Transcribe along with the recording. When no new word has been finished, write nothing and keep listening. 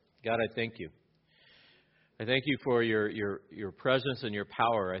God, I thank you. I thank you for your presence and your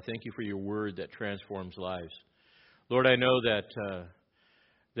power. I thank you for your word that transforms lives. Lord, I know that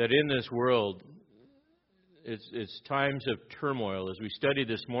in this world, it's times of turmoil. As we studied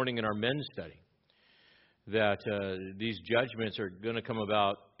this morning in our men's study, that these judgments are going to come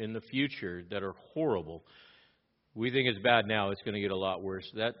about in the future that are horrible. We think it's bad now. It's going to get a lot worse.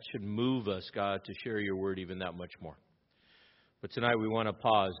 That should move us, God, to share your word even that much more. But tonight we want to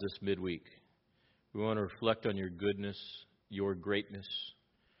pause this midweek. We want to reflect on your goodness, your greatness.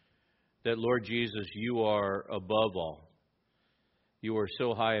 That, Lord Jesus, you are above all. You are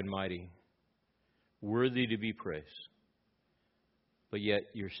so high and mighty, worthy to be praised. But yet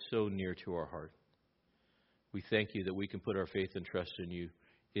you're so near to our heart. We thank you that we can put our faith and trust in you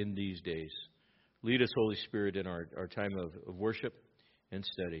in these days. Lead us, Holy Spirit, in our time of worship and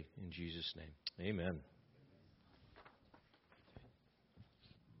study. In Jesus' name, amen.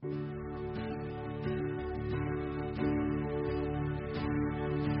 I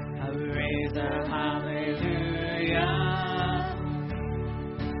will raise a hallelujah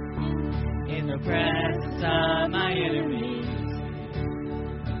in the presence of my enemies.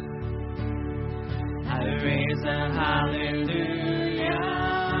 I will raise a hallelujah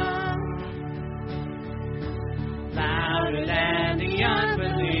louder than the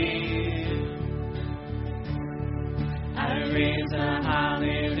unbelief. I will raise a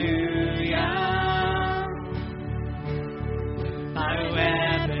hallelujah. My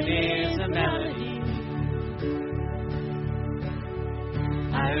weapon is a melody.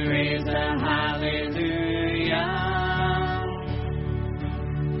 I will raise a hallelujah.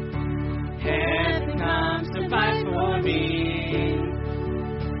 Heaven comes to fight for me.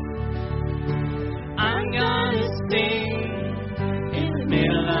 I'm gonna sing in the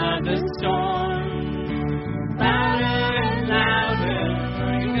middle of the storm. Louder and louder,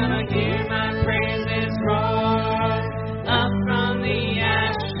 you're gonna hear my praises roar. Up from the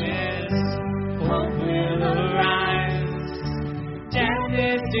ashes, hope will arise. Death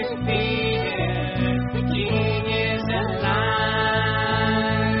is defeated, the King is alive.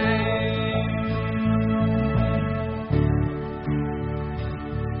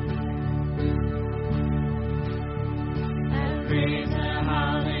 And praise the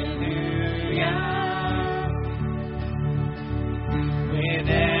hallelujah with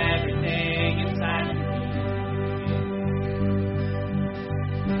everything inside of me.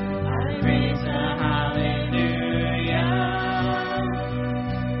 I praise the hallelujah.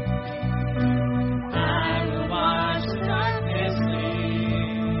 I will watch the darkness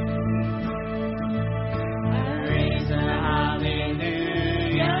leave. I praise the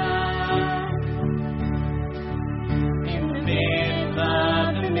hallelujah in the middle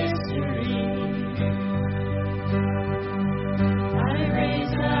of the mystery. I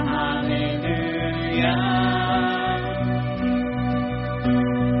praise the hallelujah.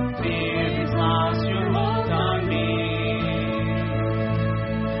 Fear has lost your hold on me.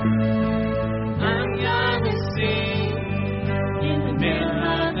 I'm gonna sing in the middle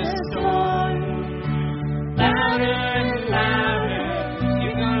of the storm. Louder and louder,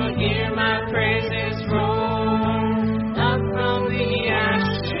 you're gonna hear my praises roar. Up from the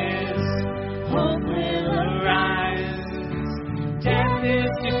ashes, hope will arise. Death is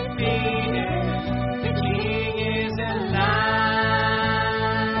defeated, the King is alive.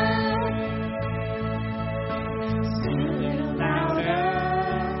 Sing a little louder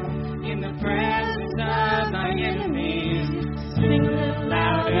in the presence of my enemies. Sing a little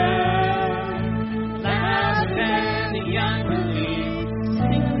louder, louder than the unbelief.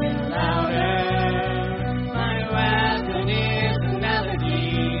 Sing a little louder, my weapon is a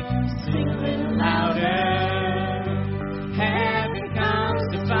melody. Sing a little louder, heaven comes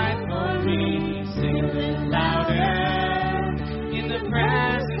to fight for me. Sing a little louder in the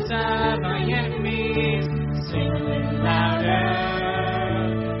presence of my enemies. Sing a little louder,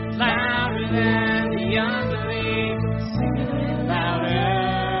 louder than the unbelief. Sing a little louder,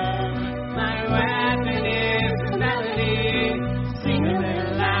 my weapon is a melody. Sing a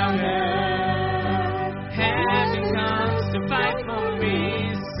little louder, heaven comes to fight for me.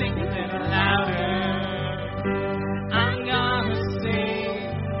 Sing a little louder, I'm gonna sing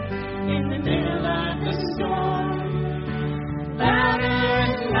in the middle of the storm. Louder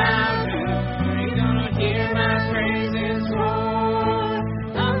and louder, you're gonna hear my praises roar.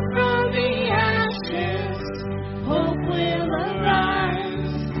 Up from the ashes, hope will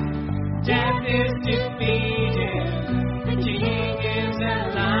arise. Death is defeated, the King is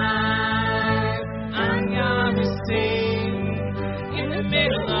alive. I'm gonna sing in the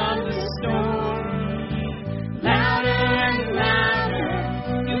middle of the storm. Louder and louder,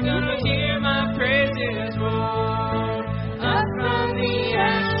 you're gonna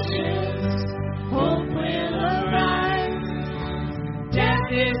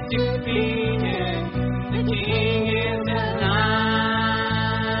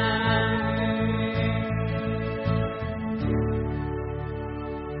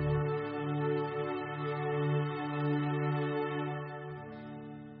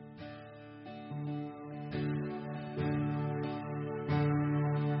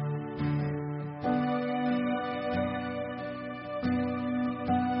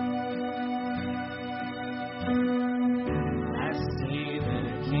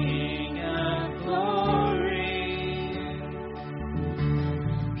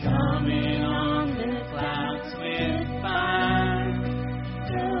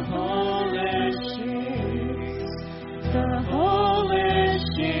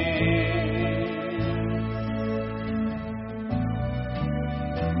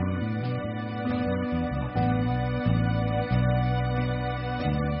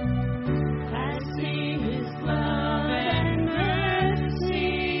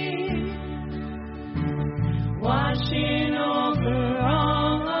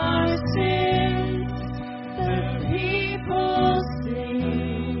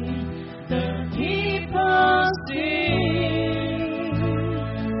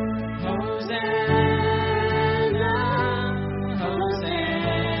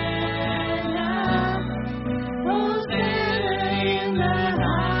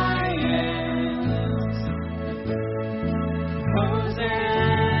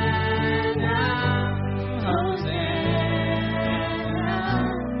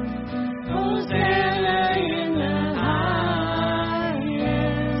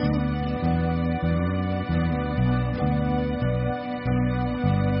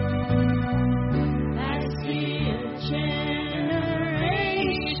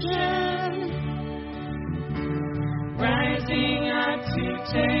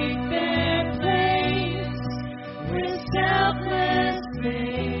take their place. With selfless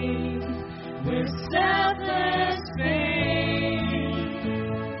faith, with selfless faith,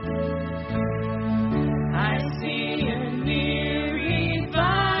 I see a near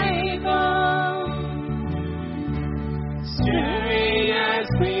revival, stirring as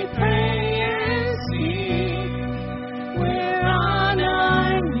we pray and seek. We're on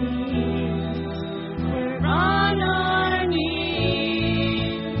our knees, we're on our knees.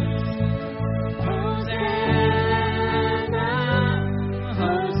 Hosanna,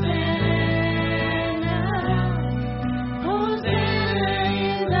 Hosanna, Hosanna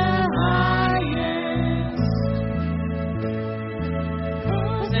in the highest.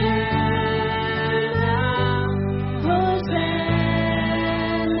 Hosanna, Hosanna,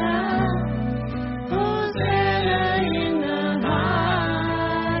 Hosanna in the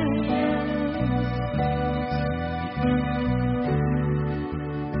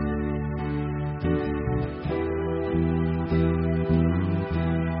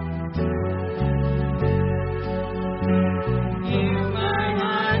Heal my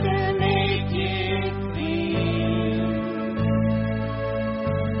heart and make it clean.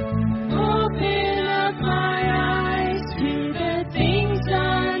 Open up my eyes to the things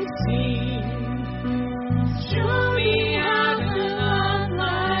unseen. Show me how to love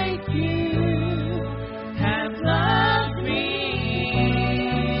like you have loved me.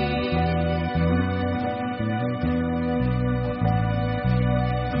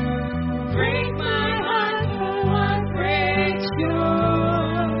 Break my heart for what breaks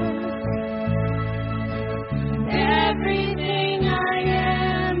yours. Everything I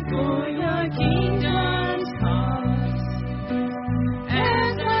am for your kingdom's cause.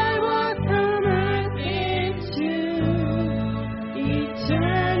 As I walk from earth into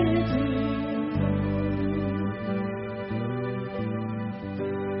eternity.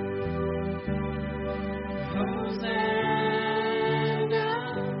 Hosanna,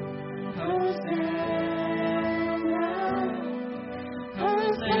 Hosanna,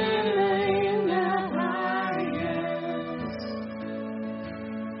 Hosanna in the highest.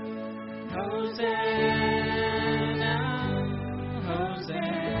 Hosanna,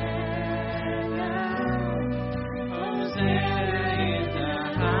 Hosanna, Hosanna in the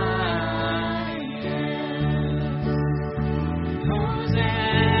highest. Hosanna,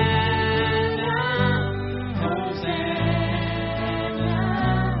 Hosanna,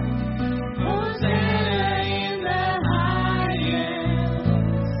 Hosanna in the highest.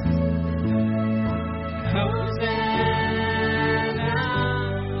 Hosanna,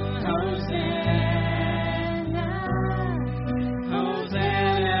 Hosanna,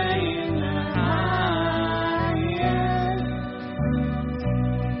 Hosanna in the highest.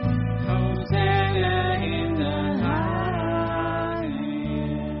 Hosanna in the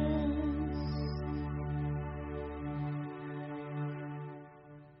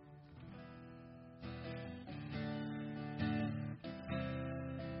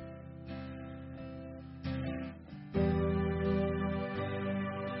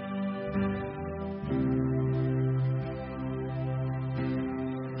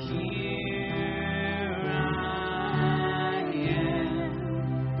Here I am,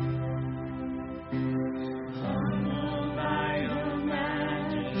 humbled by your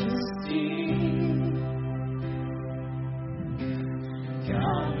majesty,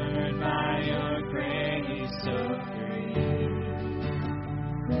 covered by your grace so free.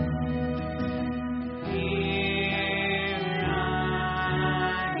 Here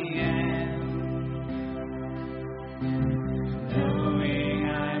I am, knowing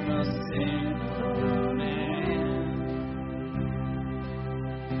I'm a sinful man,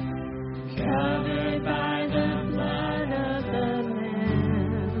 covered by the blood of the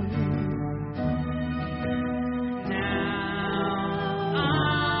Lamb. Now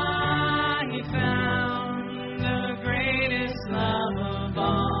I found the greatest love of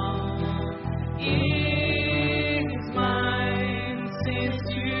all is mine, since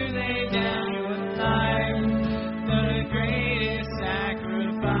you laid down your life, the greatest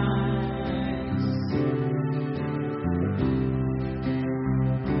sacrifice.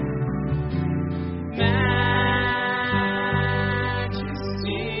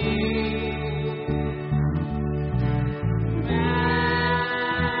 Majesty,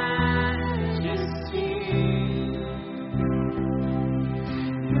 majesty,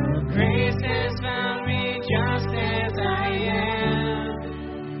 your grace has found me just as I am,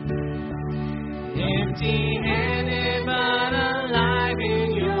 empty-handed but alive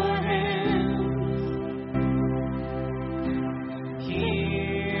in your hands.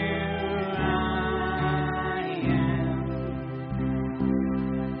 Here I am,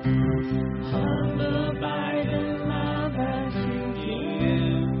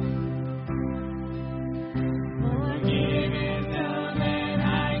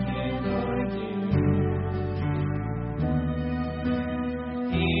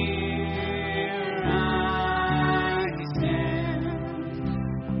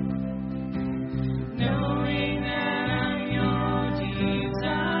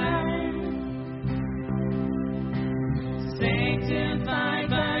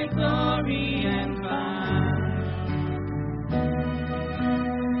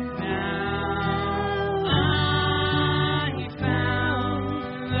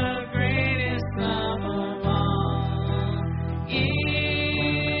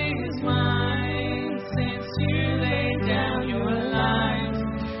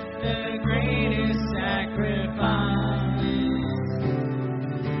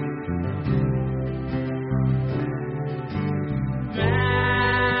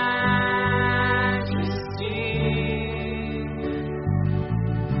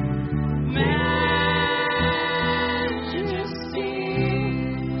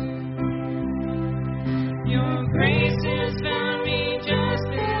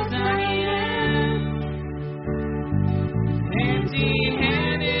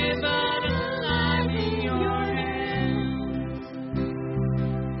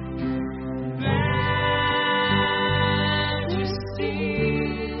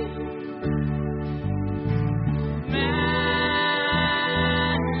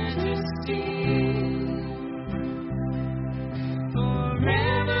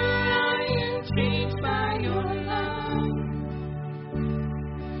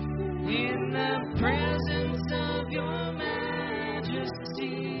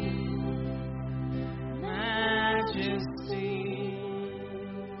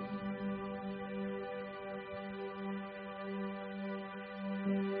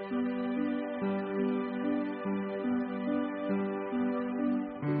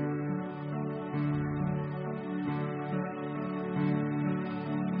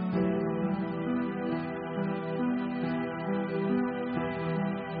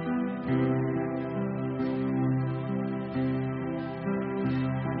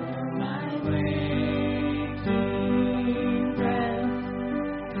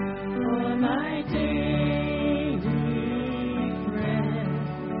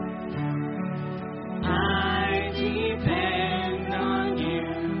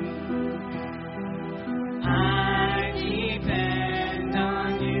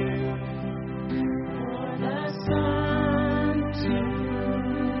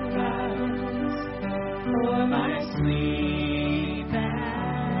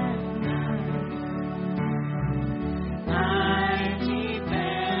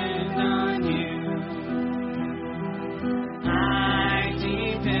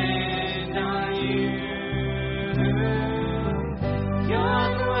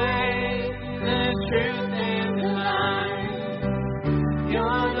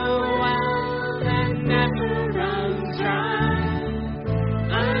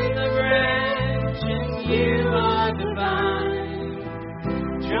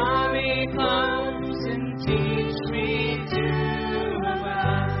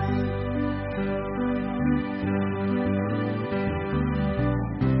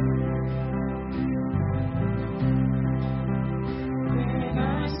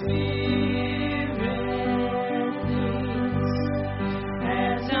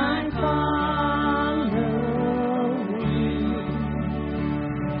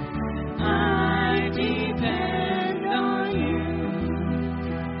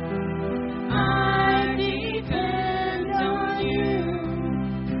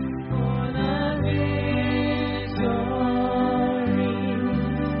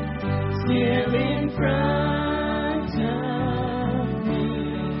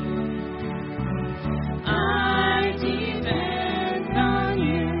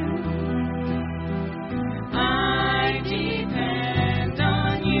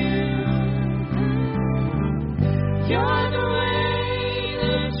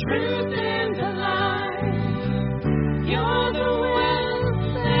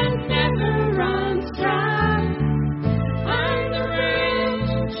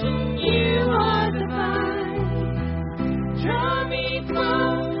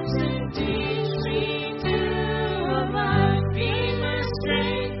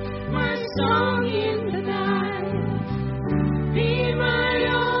 song in the night. Be my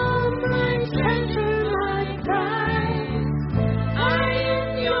all, my treasure, my prize. I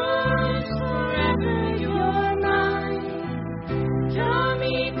am yours forever, you're mine. Draw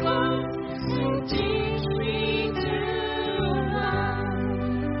me close and teach me to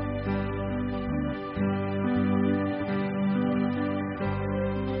love.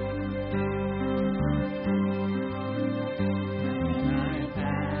 When I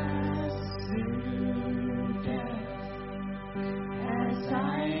pass through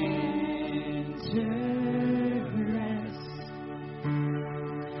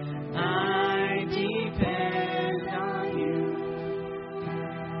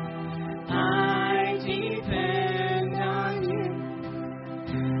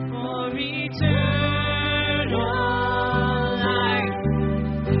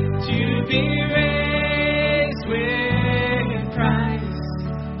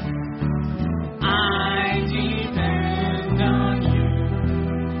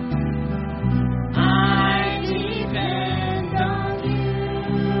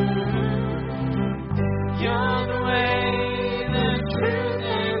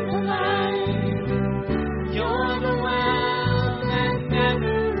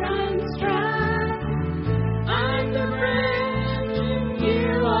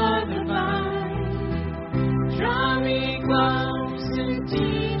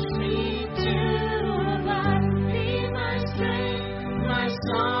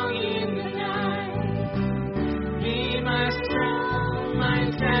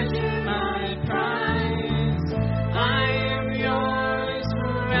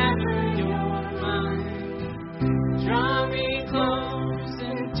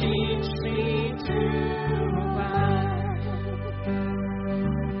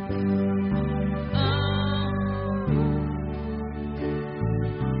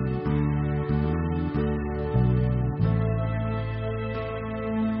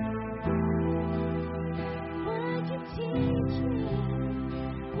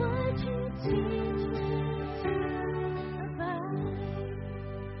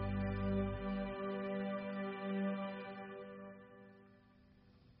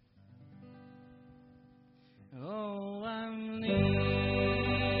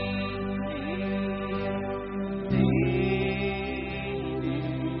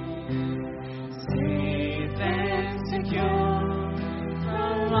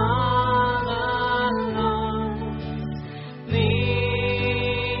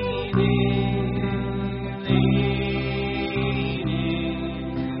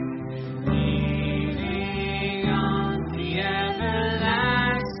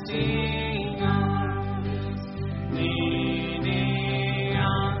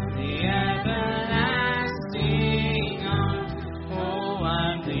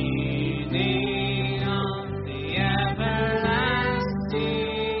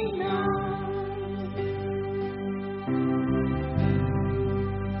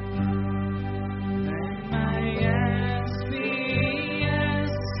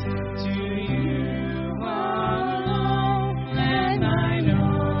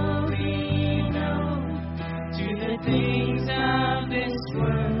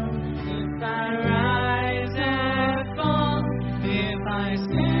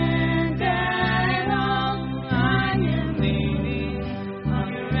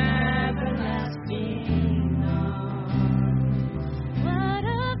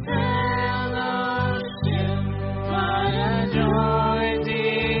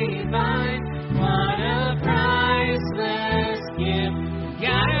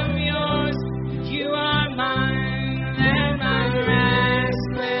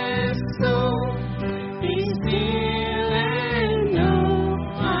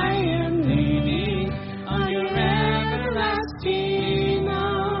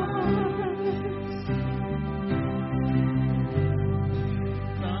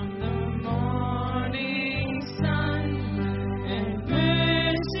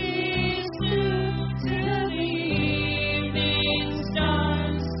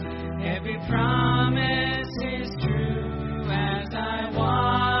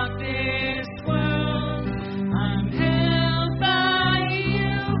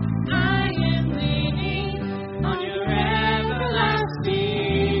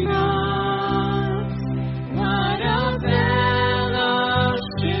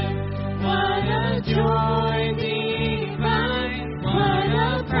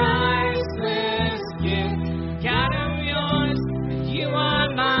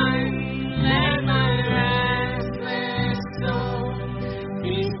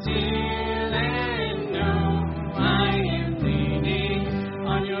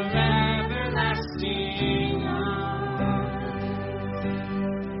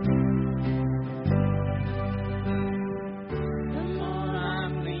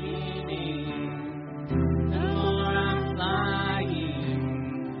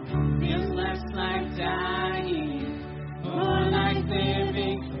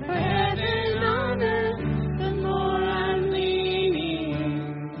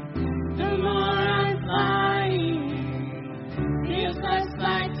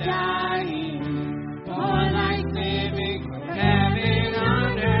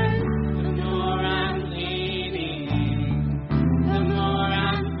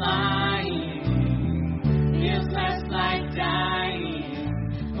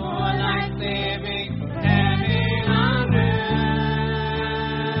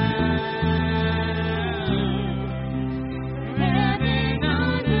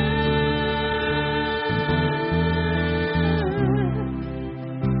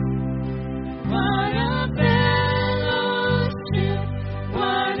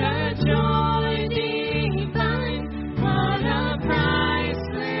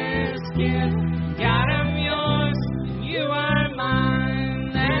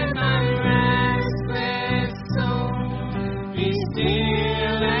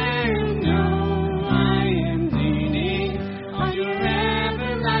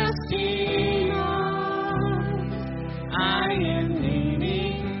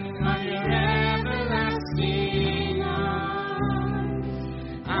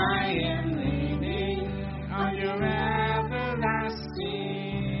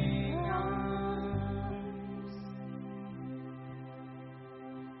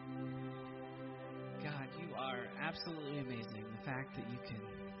absolutely amazing. The fact that you can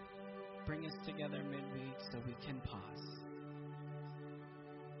bring us together midweek so we can pause.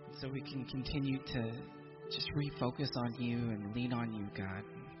 So we can continue to just refocus on you and lean on you, God.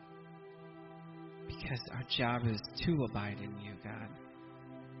 Because our job is to abide in you, God.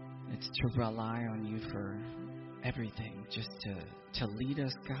 It's to rely on you for everything, just to lead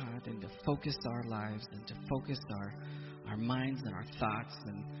us, God, and to focus our lives and to focus our minds and our thoughts,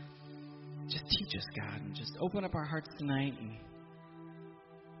 and just teach us, God, and just open up our hearts tonight and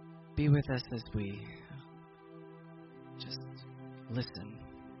be with us as we just listen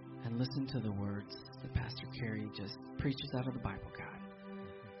and listen to the words that Pastor Carey just preaches out of the Bible, God.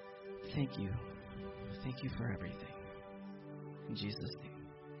 Thank you. Thank you for everything. In Jesus'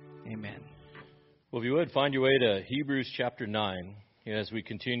 name, amen. Well, if you would, find your way to Hebrews chapter 9 as we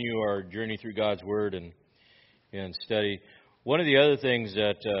continue our journey through God's Word and study. One of the other things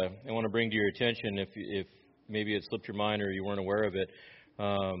that I want to bring to your attention, if maybe it slipped your mind or you weren't aware of it,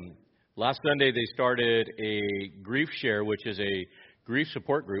 last Sunday they started a Grief Share, which is a grief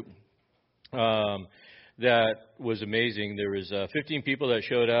support group that was amazing. There was 15 people that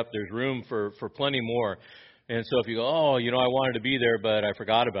showed up. There's room for plenty more. And so if you go, I wanted to be there, but I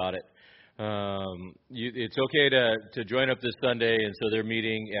forgot about it. It's okay to join up this Sunday, and so they're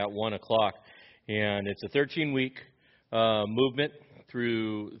meeting at 1 o'clock. And it's a 13-week movement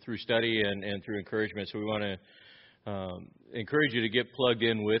through study and through encouragement. So we want to encourage you to get plugged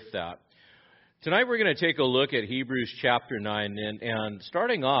in with that. Tonight we're going to take a look at Hebrews chapter 9. And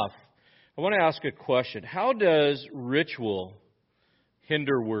starting off, I want to ask a question. How does ritual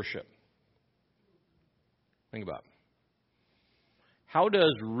hinder worship? Think about it. How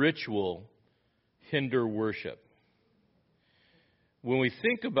does ritual hinder worship? When we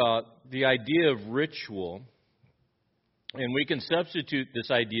think about the idea of ritual, and we can substitute this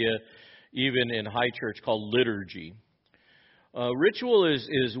idea even in high church called liturgy. Ritual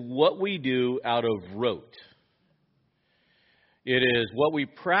is what we do out of rote. It is what we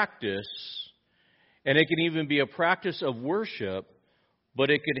practice, and it can even be a practice of worship, but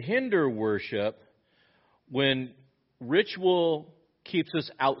it can hinder worship when ritual keeps us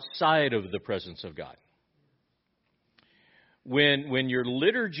outside of the presence of God. When your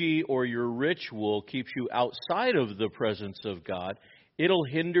liturgy or your ritual keeps you outside of the presence of God, it'll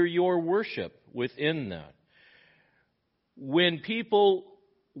hinder your worship within that. When people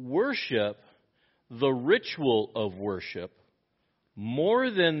worship the ritual of worship more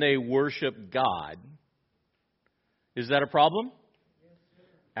than they worship God, is that a problem?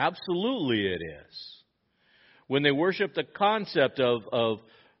 Absolutely it is. When they worship the concept of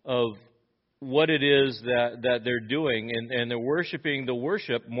what it is that they're doing, and they're worshiping the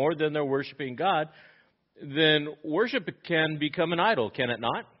worship more than they're worshiping God, then worship can become an idol, can it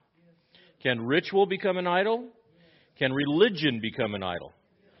not? Can ritual become an idol? Can religion become an idol?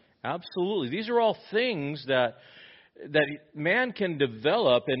 Absolutely. These are all things that man can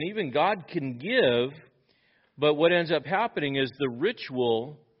develop and even God can give, but what ends up happening is the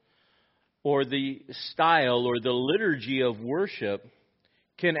ritual or the style or the liturgy of worship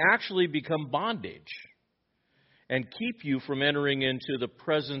can actually become bondage and keep you from entering into the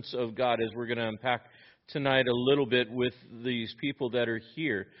presence of God, as we're going to unpack tonight a little bit with these people that are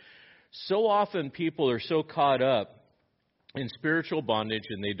here. So often people are so caught up in spiritual bondage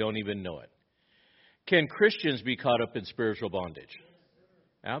and they don't even know it. Can Christians be caught up in spiritual bondage?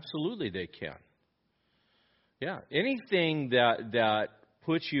 Absolutely they can. Yeah, anything that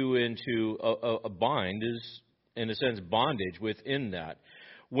puts you into a bind is, in a sense, bondage within that.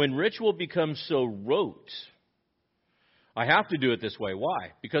 When ritual becomes so rote, I have to do it this way.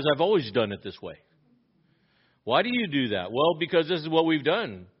 Why? Because I've always done it this way. Why do you do that? Well, because this is what we've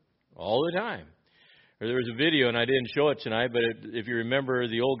done all the time. There was a video, and I didn't show it tonight, but if you remember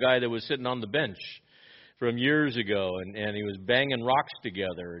the old guy that was sitting on the bench from years ago, and he was banging rocks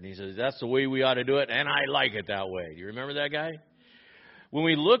together, and he says, that's the way we ought to do it, and I like it that way. Do you remember that guy? When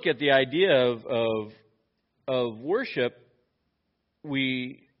we look at the idea of worship,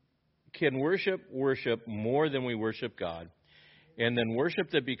 we can worship more than we worship God. And then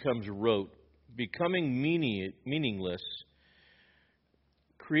worship that becomes rote, becoming meaningless,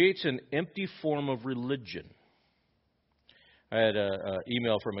 creates an empty form of religion. I had an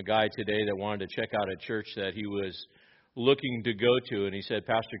email from a guy today that wanted to check out a church that he was looking to go to. And he said,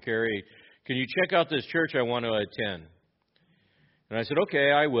 Pastor Carey, can you check out this church I want to attend? And I said,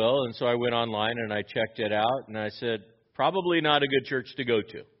 okay, I will. And so I went online and I checked it out. And I said, probably not a good church to go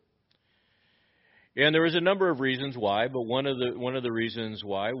to. And there was a number of reasons why, but one of the reasons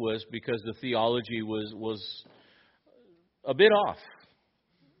why was because the theology was a bit off,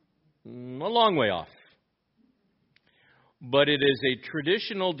 a long way off. but it is a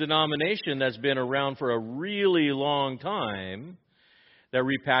traditional denomination that's been around for a really long time that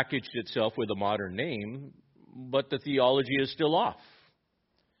repackaged itself with a modern name, but the theology is still off.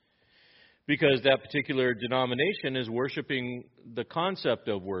 Because that particular denomination is worshiping the concept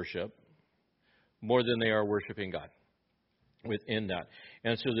of worship more than they are worshiping God within that.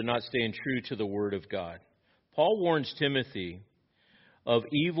 And so they're not staying true to the Word of God. Paul warns Timothy of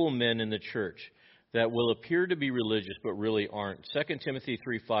evil men in the church that will appear to be religious but really aren't. 2 Timothy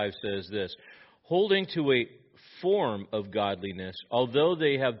 3:5 says this, holding to a form of godliness, although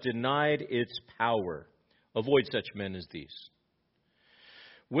they have denied its power. Avoid such men as these.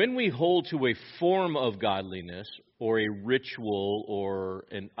 When we hold to a form of godliness or a ritual or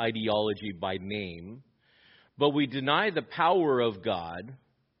an ideology by name, but we deny the power of God,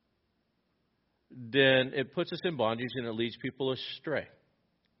 then it puts us in bondage and it leads people astray.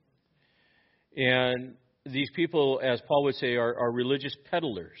 And these people, as Paul would say, are religious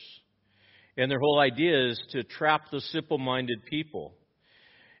peddlers. And their whole idea is to trap the simple-minded people.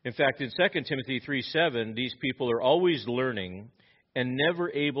 In fact, in 2 Timothy 3:7, these people are always learning and never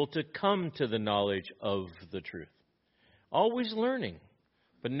able to come to the knowledge of the truth. Always learning,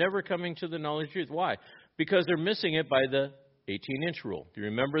 but never coming to the knowledge of the truth. Why? Because they're missing it by the 18-inch rule. Do you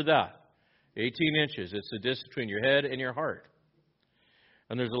remember that? 18 inches. It's the distance between your head and your heart.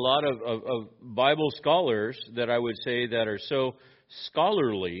 And there's a lot of Bible scholars that I would say that are so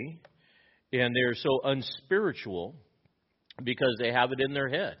scholarly and they're so unspiritual because they have it in their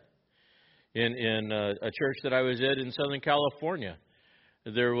head. In a church that I was at in Southern California,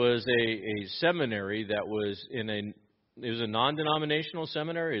 there was a seminary that was it was a non-denominational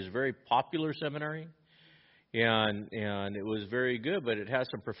seminary. It was a very popular seminary, and it was very good. But it has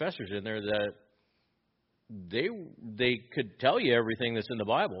some professors in there that they could tell you everything that's in the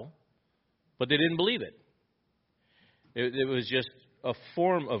Bible, but they didn't believe it. It was just a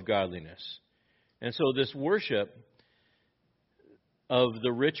form of godliness, and so this worship of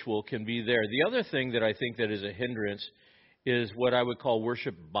the ritual can be there. The other thing that I think that is a hindrance is what I would call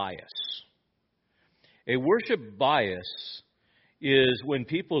worship bias. A worship bias is when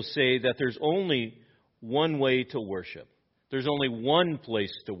people say that there's only one way to worship. There's only one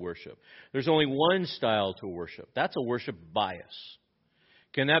place to worship. There's only one style to worship. That's a worship bias.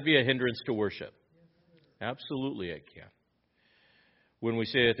 Can that be a hindrance to worship? Absolutely it can. When we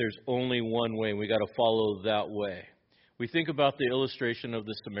say that there's only one way and we got to follow that way. We think about the illustration of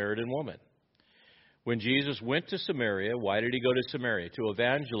the Samaritan woman. When Jesus went to Samaria, why did he go to Samaria? To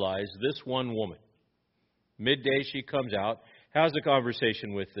evangelize this one woman. Midday she comes out, has a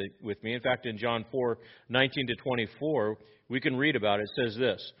conversation with me. In fact, in John 4:19-24, we can read about it. It says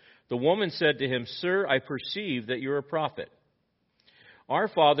this, the woman said to him, Sir, I perceive that you're a prophet. Our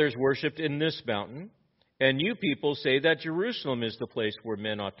fathers worshipped in this mountain, and you people say that Jerusalem is the place where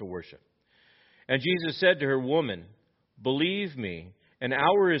men ought to worship. And Jesus said to her, Woman, believe me, an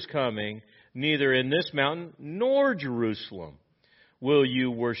hour is coming, neither in this mountain nor Jerusalem will you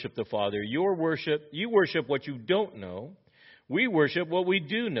worship the Father. You worship what you don't know. We worship what we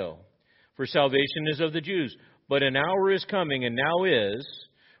do know. For salvation is of the Jews. But an hour is coming, and now is,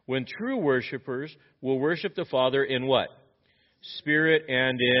 when true worshipers will worship the Father in what? Spirit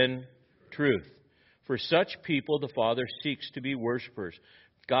and in truth. For such people the Father seeks to be worshipers.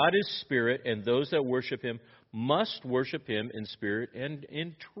 God is spirit, and those that worship him must worship him in spirit and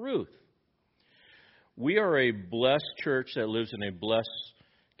in truth. We are a blessed church that lives in a blessed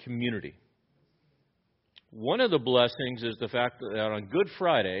community. One of the blessings is the fact that on Good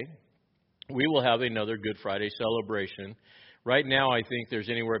Friday, we will have another Good Friday celebration. Right now, I think there's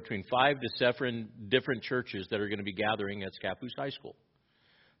anywhere between 5 to 7 different churches that are going to be gathering at Scappoose High School.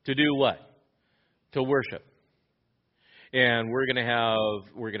 To do what? To worship. And we're going to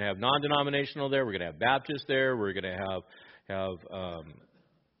have non-denominational there. We're going to have Baptist there. We're going to have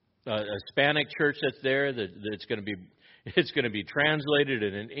a Hispanic church that's there. It's going to be translated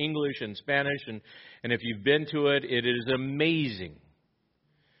in English and Spanish. And if you've been to it, it is amazing.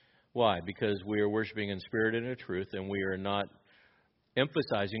 Why? Because we are worshiping in spirit and in truth, and we are not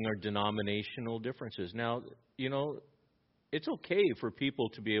emphasizing our denominational differences. Now, it's okay for people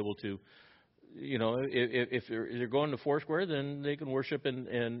to be able to. If they're going to Foursquare, then they can worship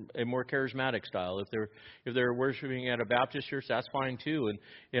in a more charismatic style. If they're worshiping at a Baptist church, that's fine too. And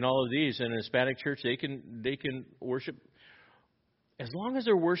in all of these, in a Hispanic church, they can worship as long as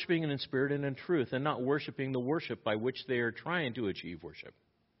they're worshiping in spirit and in truth, and not worshiping the worship by which they are trying to achieve worship.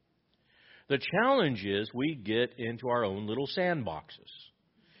 The challenge is we get into our own little sandboxes.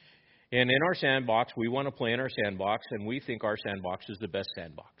 And in our sandbox, we want to play in our sandbox, and we think our sandbox is the best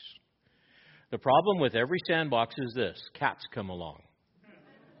sandbox. The problem with every sandbox is this: cats come along.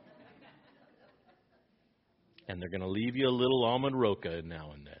 And they're going to leave you a little almond roca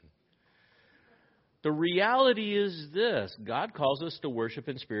now and then. The reality is this: God calls us to worship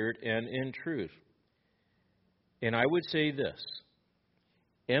in spirit and in truth. And I would say this: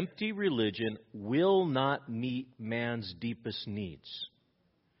 empty religion will not meet man's deepest needs.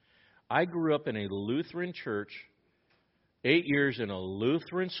 I grew up in a Lutheran church, 8 years in a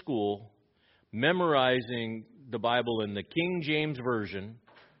Lutheran school, memorizing the Bible in the King James Version,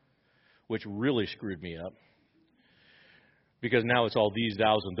 which really screwed me up. Because now it's all these,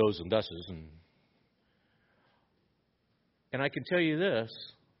 thous, and those, and thuses. And I can tell you this: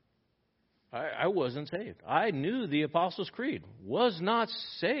 I wasn't saved. I knew the Apostles' Creed. Was not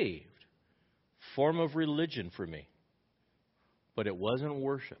saved. Form of religion for me. But it wasn't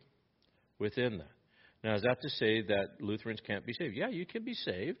worship within that. Now, is that to say that Lutherans can't be saved? Yeah, you can be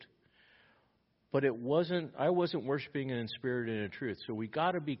saved. But I wasn't worshiping in spirit and in truth. So we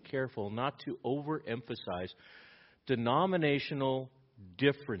got to be careful not to overemphasize denominational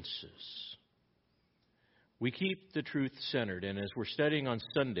differences. We keep the truth centered, and as we're studying on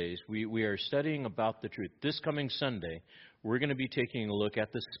Sundays, we are studying about the truth. This coming Sunday, we're going to be taking a look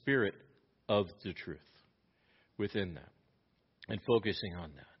at the spirit of the truth within that and focusing on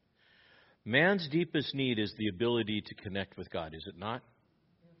that. Man's deepest need is the ability to connect with God, is it not?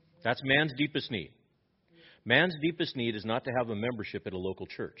 That's man's deepest need. Man's deepest need is not to have a membership at a local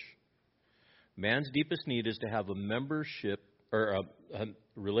church. Man's deepest need is to have a membership or a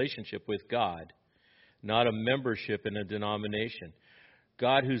relationship with God, not a membership in a denomination.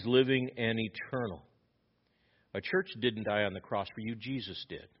 God who's living and eternal. A church didn't die on the cross for you, Jesus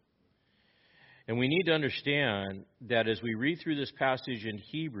did. And we need to understand that as we read through this passage in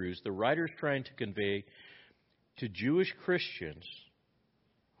Hebrews, the writer's trying to convey to Jewish Christians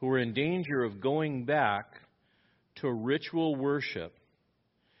who are in danger of going back to ritual worship,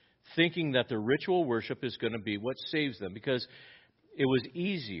 thinking that the ritual worship is going to be what saves them, because it was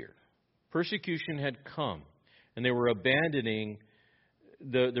easier. Persecution had come, and they were abandoning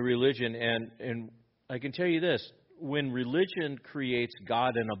the religion. And I can tell you this: when religion creates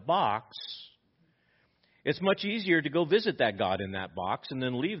God in a box, it's much easier to go visit that God in that box and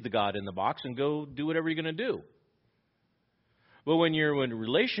then leave the God in the box and go do whatever you're going to do. But when you're in a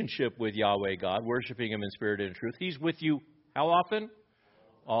relationship with Yahweh God, worshiping Him in spirit and in truth, He's with you how often?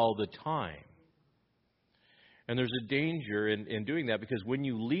 All the time. And there's a danger in doing that, because when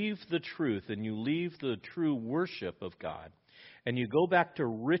you leave the truth and you leave the true worship of God and you go back to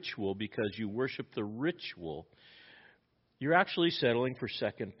ritual because you worship the ritual, you're actually settling for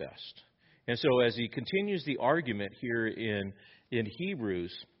second best. And so as he continues the argument here in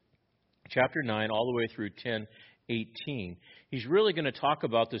Hebrews chapter 9 all the way through 10:18, he's really going to talk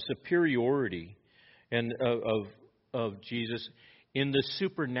about the superiority and of Jesus in the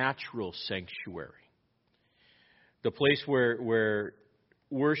supernatural sanctuary. The place where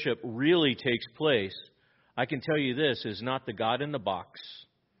worship really takes place, I can tell you this, is not the God in the box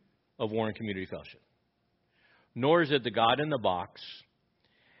of Warren Community Fellowship. Nor is it the God in the box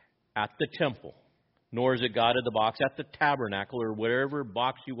at the temple. Nor is it God in the box at the tabernacle or whatever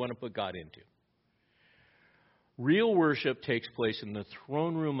box you want to put God into. Real worship takes place in the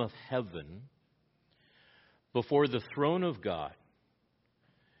throne room of heaven before the throne of God.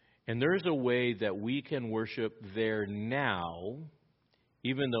 And there's a way that we can worship there now,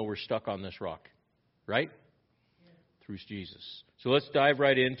 even though we're stuck on this rock. Right? Yeah. Through Jesus. So let's dive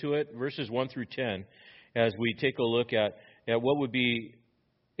right into it. Verses 1 through 10, as we take a look at what would be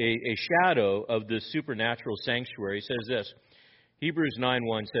a shadow of the supernatural sanctuary. It says this. Hebrews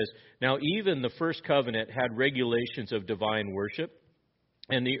 9:1 says, "Now even the first covenant had regulations of divine worship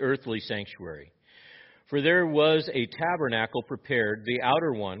and the earthly sanctuary. For there was a tabernacle prepared, the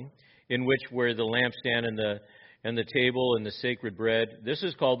outer one, in which were the lampstand and the table and the sacred bread. This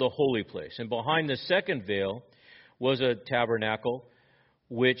is called the holy place. And behind the second veil was a tabernacle,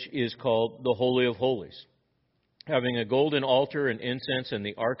 which is called the Holy of Holies, having a golden altar and incense and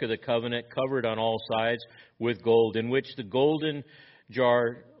the Ark of the Covenant covered on all sides with gold, in which the golden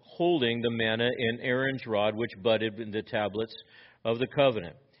jar holding the manna and Aaron's rod, which budded in the tablets of the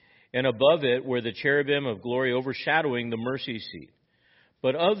covenant. And above it were the cherubim of glory overshadowing the mercy seat.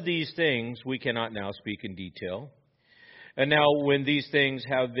 But of these things we cannot now speak in detail. And now when these things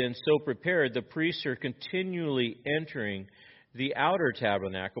have been so prepared, the priests are continually entering the outer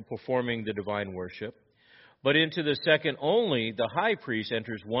tabernacle, performing the divine worship. But into the second only the high priest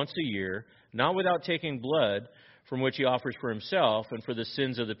enters once a year, not without taking blood, from which he offers for himself and for the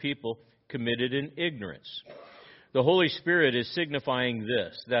sins of the people committed in ignorance. The Holy Spirit is signifying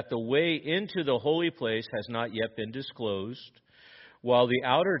this, that the way into the holy place has not yet been disclosed, while the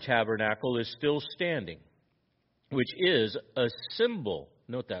outer tabernacle is still standing, which is a symbol,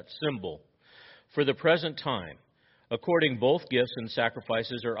 note that, symbol, for the present time. According, both gifts and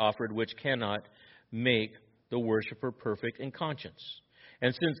sacrifices are offered which cannot make the worshiper perfect in conscience.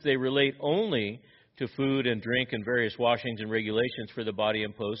 And since they relate only to food and drink and various washings and regulations for the body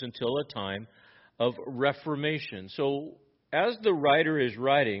imposed until a time of reformation. So as the writer is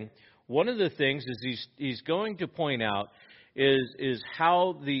writing, one of the things is he's going to point out is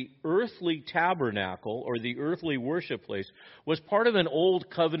how the earthly tabernacle or the earthly worship place was part of an old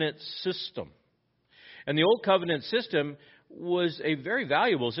covenant system. And the old covenant system was a very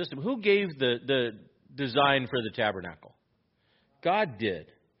valuable system. Who gave the design for the tabernacle? God did.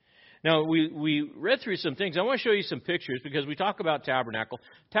 Now, we read through some things. I want to show you some pictures because we talk about tabernacle.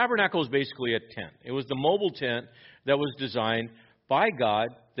 Tabernacle is basically a tent. It was the mobile tent that was designed by God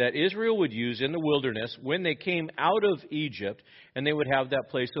that Israel would use in the wilderness when they came out of Egypt, and they would have that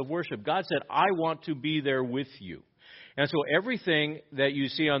place of worship. God said, I want to be there with you. And so everything that you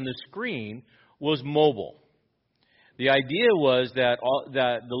see on the screen was mobile. The idea was that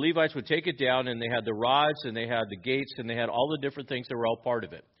the Levites would take it down, and they had the rods, and they had the gates, and they had all the different things that were all part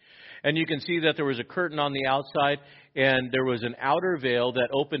of it. And you can see that there was a curtain on the outside, and there was an outer veil that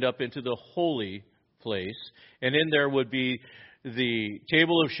opened up into the holy place. And in there would be the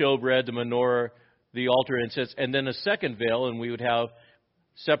table of showbread, the menorah, the altar incense, and then a second veil, and we would have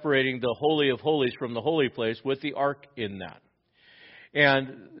separating the Holy of Holies from the holy place with the ark in that.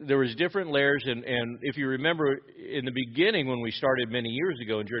 And there was different layers, and if you remember in the beginning when we started many years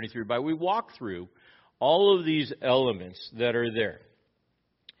ago in Journey Through the Bible, we walked through all of these elements that are there.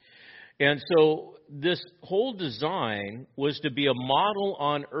 And so this whole design was to be a model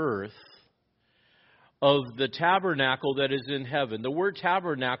on earth of the tabernacle that is in heaven. The word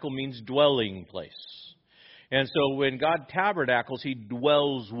tabernacle means dwelling place. And so when God tabernacles, He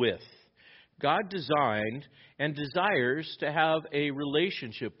dwells with. God designed and desires to have a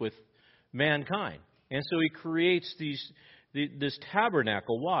relationship with mankind. And so He creates this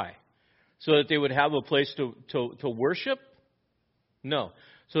tabernacle. Why? So that they would have a place to worship? No.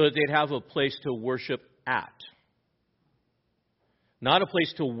 So that they'd have a place to worship at. Not a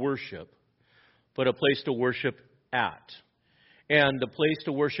place to worship, but a place to worship at. And the place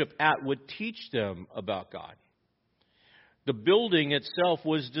to worship at would teach them about God. The building itself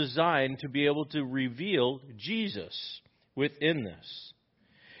was designed to be able to reveal Jesus within this.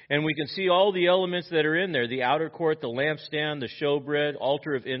 And we can see all the elements that are in there. The outer court, the lampstand, the showbread,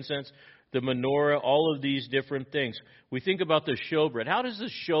 altar of incense, the menorah, all of these different things. We think about the showbread. How does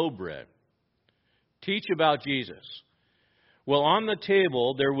the showbread teach about Jesus? Well, on the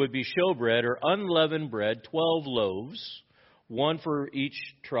table there would be showbread or unleavened bread, 12 loaves, one for each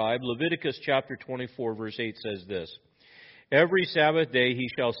tribe. Leviticus chapter 24 verse 8 says this: Every Sabbath day he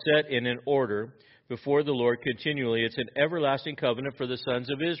shall set in an order before the Lord continually. It's an everlasting covenant for the sons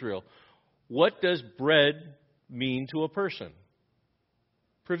of Israel. What does bread mean to a person?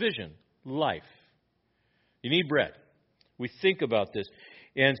 Provision, life. You need bread. We think about this.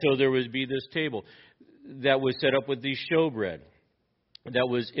 And so there would be this table that was set up with the showbread that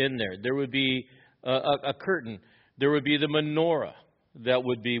was in there. There would be a curtain. There would be the menorah that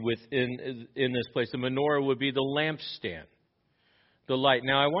would be within in this place. The menorah would be the lampstand, the light.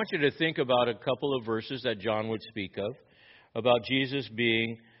 Now, I want you to think about a couple of verses that John would speak of, about Jesus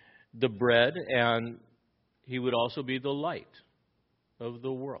being the bread, and He would also be the light of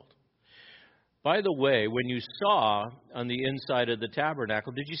the world. By the way, when you saw on the inside of the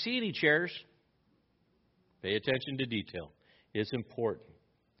tabernacle, did you see any chairs? Pay attention to detail. It's important.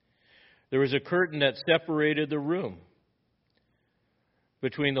 There was a curtain that separated the room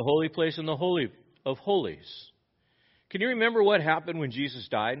between the holy place and the Holy of Holies. Can you remember what happened when Jesus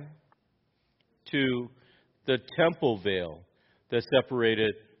died? To the temple veil that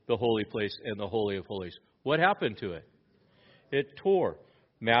separated the holy place and the Holy of Holies. What happened to it? It tore.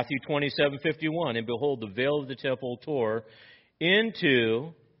 Matthew 27:51, and behold, the veil of the temple tore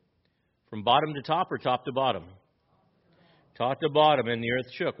into, from bottom to top or top to bottom? Top to bottom, and the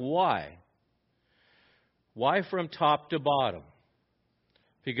earth shook. Why? Why from top to bottom?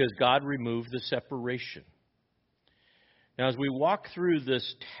 Because God removed the separation. Now, as we walk through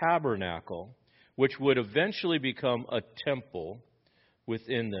this tabernacle, which would eventually become a temple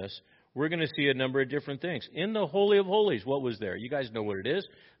within this, we're going to see a number of different things. In the Holy of Holies, what was there? You guys know what it is.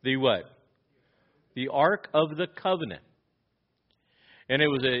 The what? The Ark of the Covenant. And it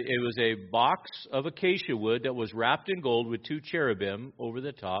was a box of acacia wood that was wrapped in gold with 2 cherubim over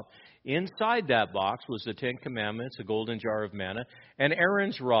the top. Inside that box was the 10 Commandments, a golden jar of manna, and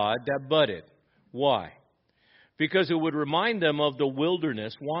Aaron's rod that budded. Why? Because it would remind them of the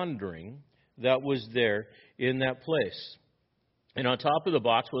wilderness wandering that was there in that place. And on top of the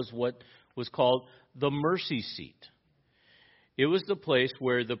box was what was called the mercy seat. It was the place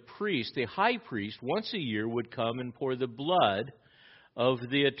where the priest, the high priest, once a year would come and pour the blood of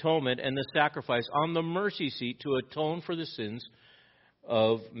the atonement and the sacrifice on the mercy seat to atone for the sins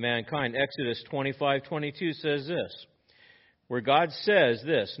of mankind. Exodus 25:22 says this, where God says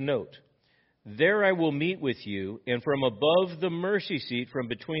this, note, "There I will meet with you, and from above the mercy seat, from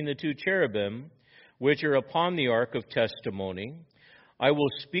between the 2 cherubim, which are upon the ark of testimony, I will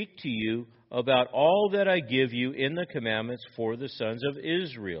speak to you about all that I give you in the commandments for the sons of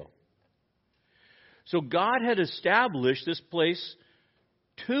Israel." So God had established this place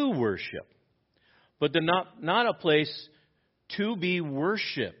to worship, but not a place to be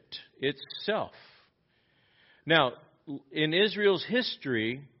worshipped itself. Now, in Israel's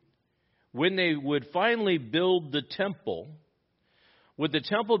history, when they would finally build the temple, would the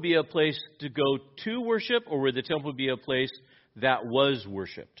temple be a place to go to worship, or would the temple be a place that was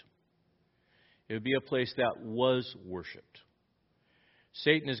worshipped? It would be a place that was worshipped.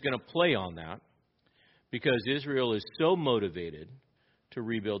 Satan is going to play on that because Israel is so motivated to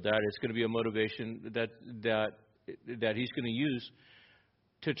rebuild that. It's going to be a motivation that he's going to use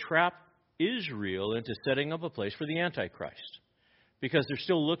to trap Israel into setting up a place for the Antichrist, because they're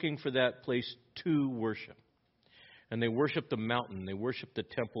still looking for that place to worship. And they worship the mountain, they worship the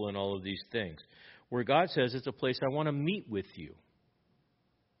temple and all of these things, where God says it's a place I want to meet with you.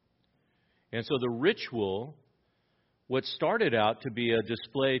 And so the ritual, what started out to be a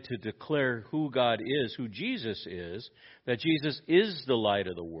display to declare who God is, who Jesus is, that Jesus is the light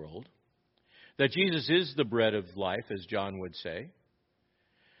of the world, that Jesus is the bread of life, as John would say,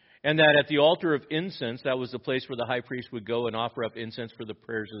 and that at the altar of incense, that was the place where the high priest would go and offer up incense for the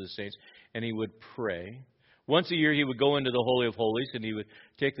prayers of the saints, and he would pray. Once a year, he would go into the Holy of Holies, and he would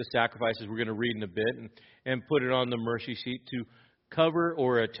take the sacrifices we're going to read in a bit and put it on the mercy seat to cover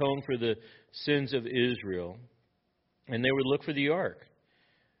or atone for the sins of Israel. And they would look for the ark.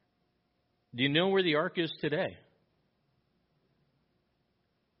 Do you know where the ark is today?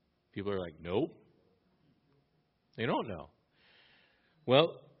 People are like, nope. They don't know.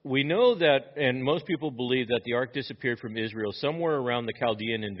 Well, we know that, and most people believe that the ark disappeared from Israel somewhere around the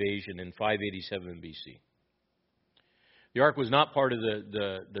Chaldean invasion in 587 BC. The ark was not part of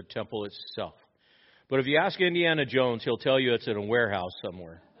the temple itself. But if you ask Indiana Jones, he'll tell you it's in a warehouse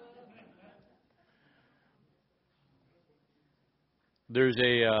somewhere. There's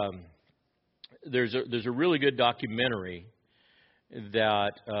a really good documentary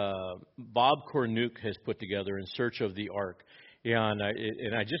that Bob Cornuke has put together, In Search of the Ark, and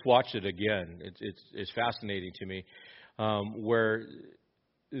I just watched it again. It's fascinating to me, where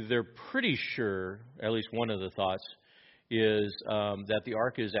they're pretty sure, at least one of the thoughts is that the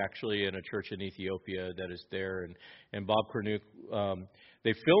ark is actually in a church in Ethiopia that is there, and Bob Cornuke,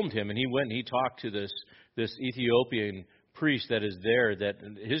 they filmed him, and he went and he talked to this Ethiopian priest that is there, that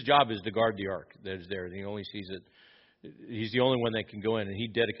his job is to guard the ark that is there, and he only sees it. He's the only one that can go in, and he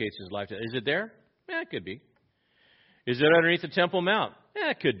dedicates his life to it. Is it there? Yeah, it could be. Is it underneath the Temple Mount?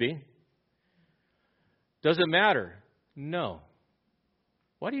 Yeah, it could be. Does it matter? No.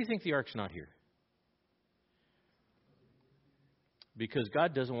 Why do you think the ark's not here? Because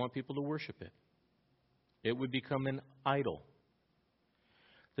God doesn't want people to worship it. It would become an idol.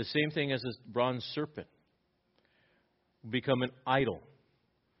 The same thing as this bronze serpent become an idol.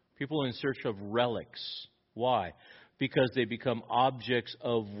 People in search of relics. Why? Because they become objects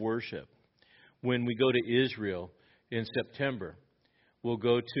of worship. When we go to Israel in September, we'll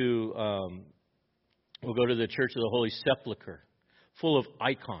go to the Church of the Holy Sepulchre, full of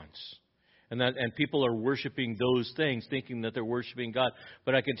icons, and people are worshiping those things, thinking that they're worshiping God.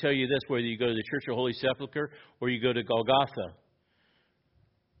 But I can tell you this: whether you go to the Church of the Holy Sepulchre or you go to Golgotha,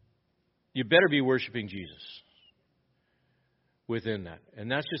 you better be worshiping Jesus within that.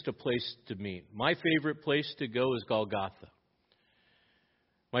 And that's just a place to meet. My favorite place to go is Golgotha.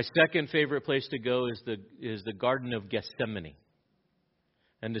 My second favorite place to go is the Garden of Gethsemane,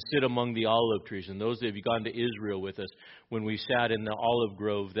 and to sit among the olive trees. And those of you gone to Israel with us, when we sat in the olive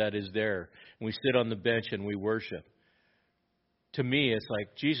grove that is there, and we sit on the bench and we worship. To me, it's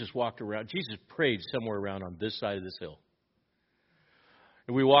like Jesus walked around. Jesus prayed somewhere around on this side of this hill.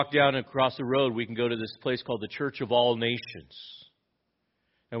 And we walk down across the road, we can go to this place called the Church of All Nations.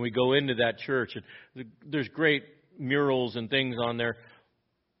 And we go into that church, and there's great murals and things on there.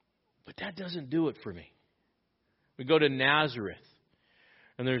 But that doesn't do it for me. We go to Nazareth,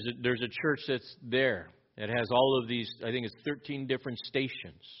 and there's a church that's there. It has all of these, I think it's 13 different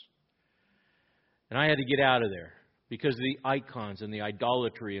stations. And I had to get out of there because of the icons and the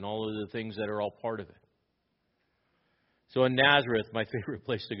idolatry and all of the things that are all part of it. So in Nazareth, my favorite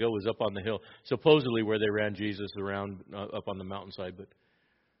place to go was up on the hill, supposedly where they ran Jesus around up on the mountainside. But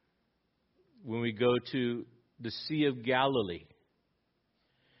when we go to the Sea of Galilee,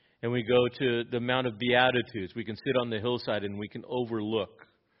 and we go to the Mount of Beatitudes, we can sit on the hillside and we can overlook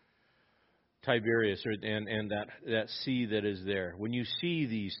Tiberias and that sea that is there. When you see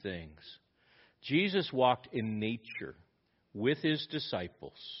these things, Jesus walked in nature with his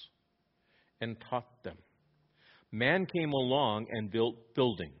disciples and taught them. Man came along and built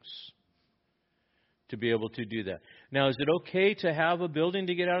buildings to be able to do that. Now, is it okay to have a building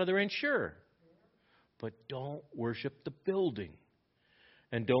to get out of the rain? Sure. But don't worship the building.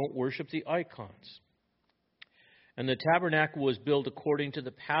 And don't worship the icons. And the tabernacle was built according to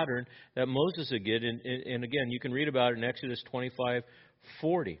the pattern that Moses had given. And again, you can read about it in Exodus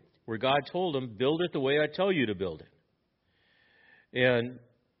 25:40, where God told him, build it the way I tell you to build it. And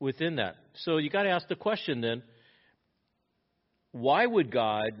within that. So you got to ask the question then, why would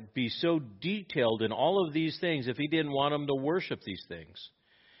God be so detailed in all of these things if he didn't want them to worship these things?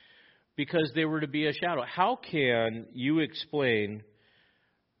 Because they were to be a shadow. How can you explain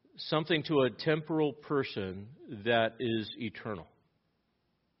something to a temporal person that is eternal?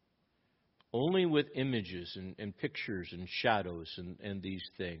 Only with images and pictures and shadows and these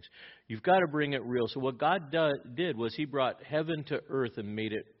things. You've got to bring it real. So what God did was he brought heaven to earth and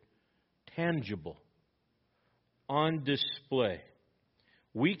made it tangible, on display.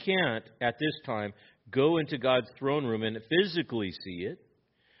 We can't, at this time, go into God's throne room and physically see it.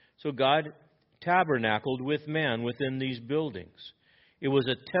 So God tabernacled with man within these buildings. It was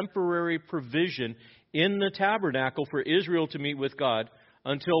a temporary provision in the tabernacle for Israel to meet with God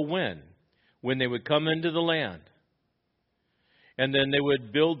until when? When they would come into the land. And then they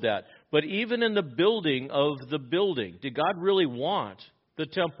would build that. But even in the building of the building, did God really want the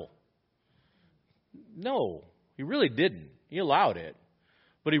temple? No, he really didn't. He allowed it.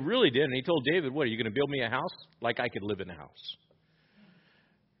 But he really didn't. He told David, what, are you going to build me a house? Like I could live in a house.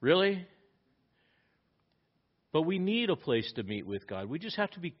 Really? But we need a place to meet with God. We just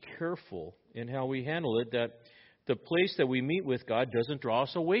have to be careful in how we handle it, that the place that we meet with God doesn't draw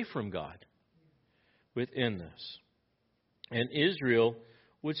us away from God within this. And Israel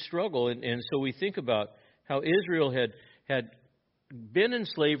would struggle. And so we think about how Israel had been in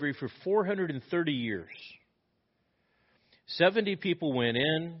slavery for 430 years. 70 people went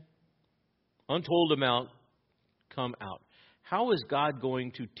in, untold amount come out. How is God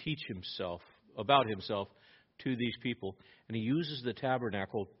going to teach himself about himself to these people? And he uses the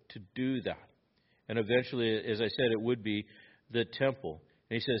tabernacle to do that. And eventually, as I said, it would be the temple.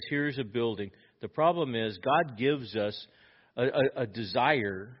 And he says, here's a building. The problem is God gives us a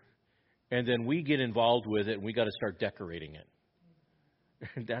desire, and then we get involved with it, and we got to start decorating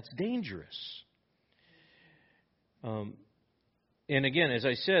it. That's dangerous. And again, as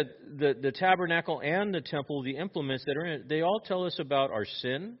I said, the tabernacle and the temple, the implements that are in it, they all tell us about our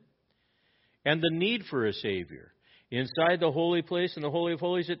sin and the need for a Savior. Inside the holy place and the Holy of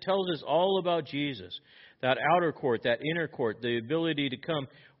Holies, it tells us all about Jesus. That outer court, that inner court, the ability to come.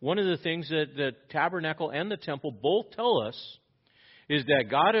 One of the things that the tabernacle and the temple both tell us is that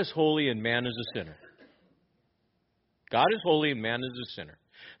God is holy and man is a sinner. God is holy and man is a sinner.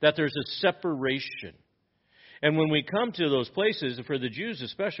 That there's a separation. And when we come to those places, for the Jews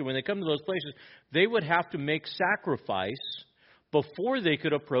especially, when they come to those places, they would have to make sacrifice before they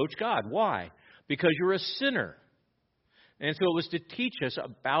could approach God. Why? Because you're a sinner. And so it was to teach us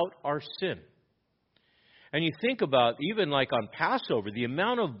about our sin. And you think about, even like on Passover, the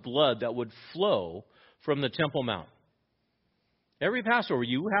amount of blood that would flow from the Temple Mount. Every Passover,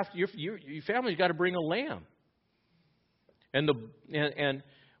 you have to, your family's got to bring a lamb. And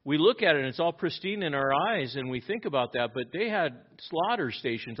we look at it and it's all pristine in our eyes and we think about that, but they had slaughter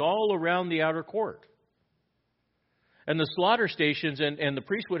stations all around the outer court. And the slaughter stations, and the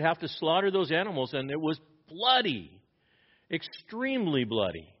priest would have to slaughter those animals, and it was bloody, extremely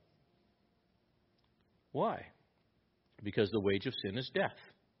bloody. Why? Because the wage of sin is death.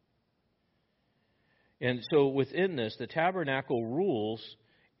 And so within this, the tabernacle rules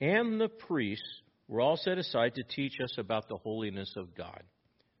and the priests were all set aside to teach us about the holiness of God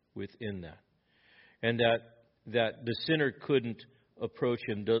within that. And that the sinner couldn't approach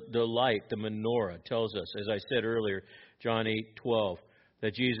him. The light, the menorah, tells us, as I said earlier, John 8:12,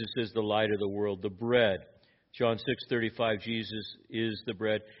 that Jesus is the light of the world. The bread John 6:35, Jesus is the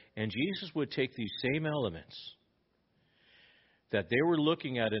bread. And Jesus would take these same elements that they were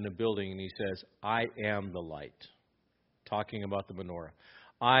looking at in a building, and he says, I am the light. Talking about the menorah.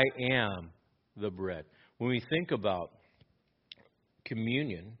 I am the bread. When we think about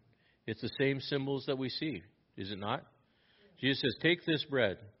communion, it's the same symbols that we see, is it not? Jesus says, take this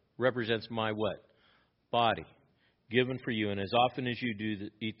bread, represents my what? Body, given for you. And as often as you do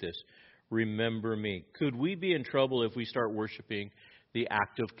eat this, remember me. Could we be in trouble if we start worshiping the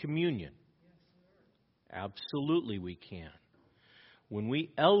act of communion? Absolutely we can. When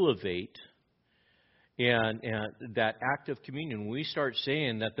we elevate and that act of communion, we start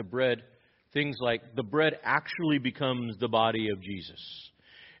saying that the bread, things like the bread actually becomes the body of Jesus,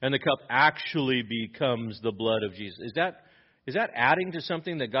 and the cup actually becomes the blood of Jesus. Is that adding to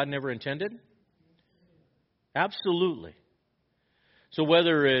something that God never intended? Absolutely. So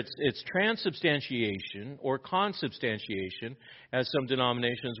whether it's transubstantiation or consubstantiation, as some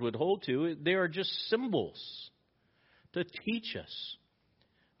denominations would hold to, they are just symbols to teach us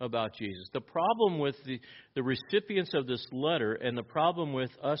about Jesus. The problem with the recipients of this letter, and the problem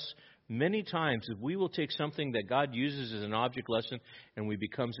with us many times, is we will take something that God uses as an object lesson, and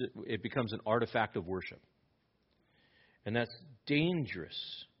it becomes an artifact of worship. And that's dangerous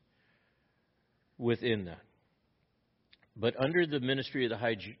within that. But under the ministry of the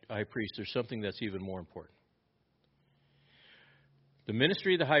high priest, there's something that's even more important. The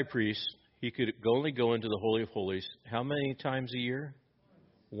ministry of the high priest, he could only go into the Holy of Holies how many times a year?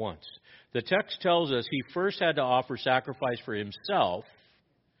 Once. The text tells us he first had to offer sacrifice for himself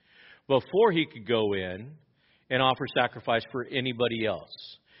before he could go in and offer sacrifice for anybody else.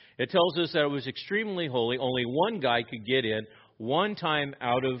 It tells us that it was extremely holy. Only one guy could get in one time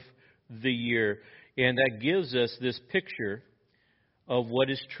out of the year. And that gives us this picture of what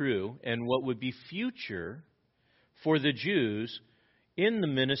is true and what would be future for the Jews in the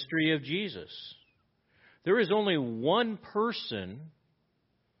ministry of Jesus. There is only one person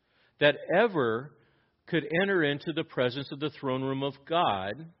that ever could enter into the presence of the throne room of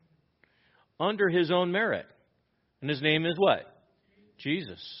God under his own merit. And his name is what?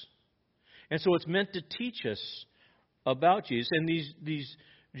 Jesus. And so it's meant to teach us about Jesus. And these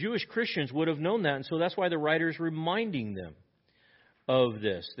Jewish Christians would have known that, and so that's why the writer is reminding them of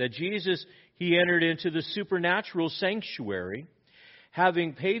this. That Jesus, he entered into the supernatural sanctuary,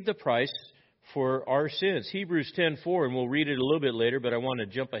 having paid the price for our sins. Hebrews 10:4, and we'll read it a little bit later, but I want to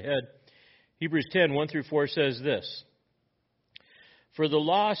jump ahead. Hebrews 10:1-4 says this: For the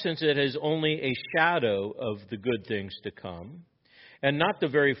law, since it is only a shadow of the good things to come, and not the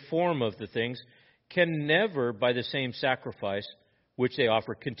very form of the things, can never, by the same sacrifice which they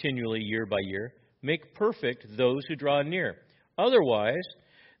offer continually year by year, make perfect those who draw near. Otherwise,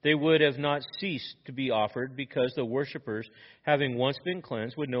 they would have not ceased to be offered, because the worshippers, having once been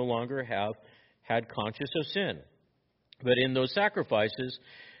cleansed, would no longer have had conscience of sin. But in those sacrifices,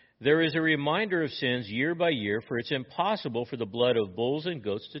 there is a reminder of sins year by year, for it's impossible for the blood of bulls and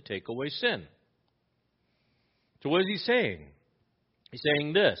goats to take away sin. So what is he saying? He's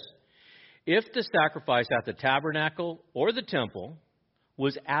saying this: if the sacrifice at the tabernacle or the temple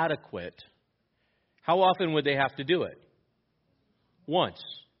was adequate, how often would they have to do it? Once.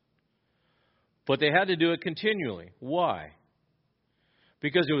 But they had to do it continually. Why?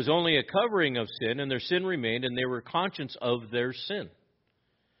 Because it was only a covering of sin, and their sin remained, and they were conscious of their sin.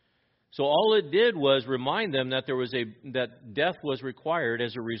 So all it did was remind them that that death was required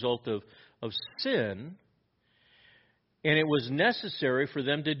as a result of sin, and it was necessary for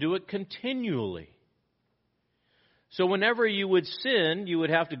them to do it continually. So whenever you would sin, you would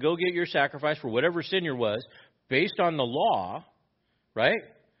have to go get your sacrifice for whatever sin your was, based on the law, right?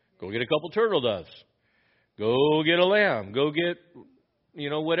 Go get a couple turtle doves. Go get a lamb. Go get,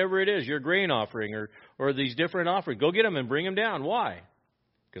 whatever it is, your grain offering or these different offerings. Go get them and bring them down. Why?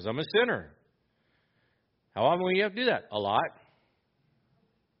 Because I'm a sinner. How often will you have to do that? A lot.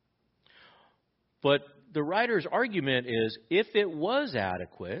 But the writer's argument is, if it was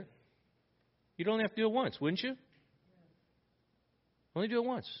adequate, you'd only have to do it once, wouldn't you? Only do it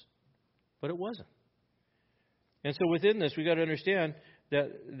once. But it wasn't. And so within this, we've got to understand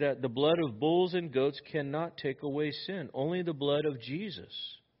that the blood of bulls and goats cannot take away sin. Only the blood of Jesus.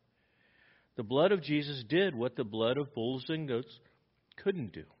 The blood of Jesus did what the blood of bulls and goats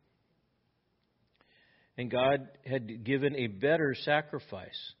couldn't do. And God had given a better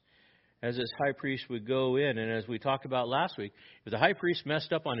sacrifice, as his high priest would go in. And as we talked about last week, if the high priest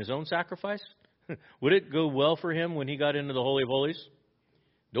messed up on his own sacrifice, would it go well for him when he got into the Holy of Holies?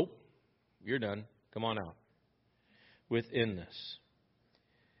 Nope. You're done. Come on out. Within this.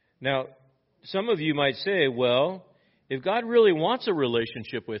 Now, some of you might say, well, if God really wants a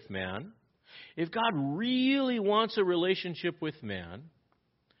relationship with man, if God really wants a relationship with man,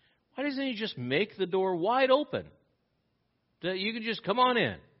 why doesn't He just make the door wide open? That you can just come on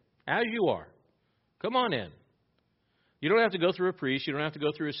in, as you are. Come on in. You don't have to go through a priest. You don't have to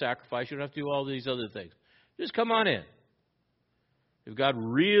go through a sacrifice. You don't have to do all these other things. Just come on in. If God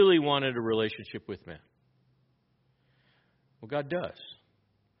really wanted a relationship with man. Well, God does.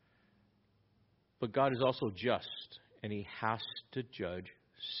 But God is also just, and He has to judge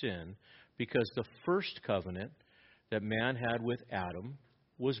sin, because the first covenant that man had with Adam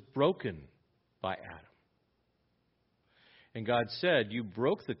was broken by Adam. And God said, you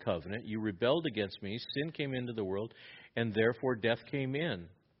broke the covenant, you rebelled against me, sin came into the world, and therefore death came in.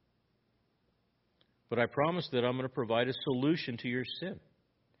 But I promise that I'm going to provide a solution to your sin.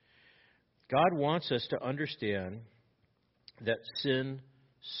 God wants us to understand that sin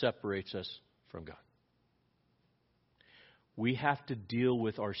separates us from God. We have to deal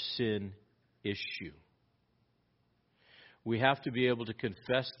with our sin issue. We have to be able to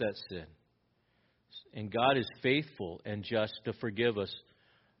confess that sin. And God is faithful and just to forgive us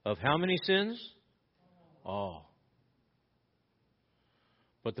of how many sins? All.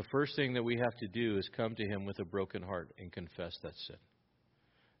 But the first thing that we have to do is come to Him with a broken heart and confess that sin.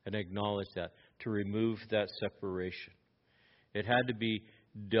 And acknowledge that, to remove that separation. It had to be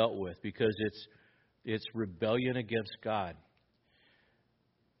dealt with because it's rebellion against God.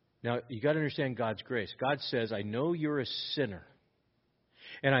 Now, you got to understand God's grace. God says, I know you're a sinner.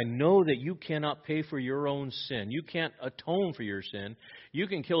 And I know that you cannot pay for your own sin. You can't atone for your sin. You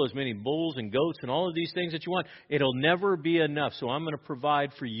can kill as many bulls and goats and all of these things that you want. It'll never be enough. So I'm going to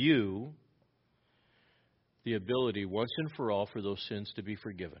provide for you the ability once and for all for those sins to be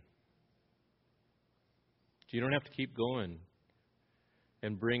forgiven. So you don't have to keep going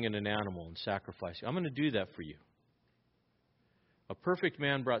and bringing an animal and sacrificing. I'm going to do that for you. A perfect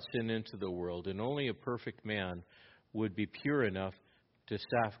man brought sin into the world, and only a perfect man would be pure enough to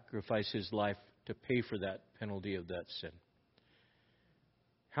sacrifice his life to pay for that penalty of that sin.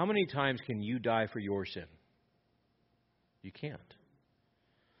 How many times can you die for your sin? You can't.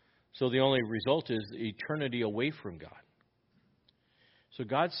 So the only result is eternity away from God. So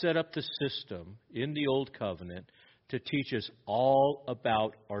God set up the system in the Old Covenant to teach us all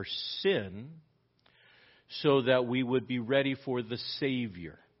about our sin so that we would be ready for the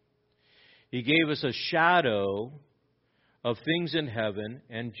Savior. He gave us a shadow of things in heaven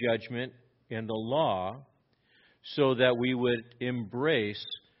and judgment and the law so that we would embrace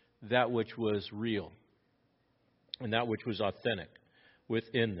that which was real and that which was authentic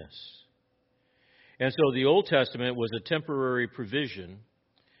within this. And so the Old Testament was a temporary provision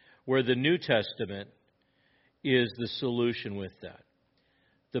where the New Testament is the solution with that.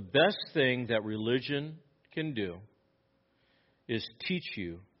 The best thing that religion can do is teach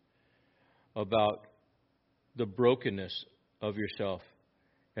you about the brokenness of yourself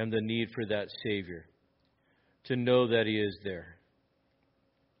and the need for that Savior, to know that He is there.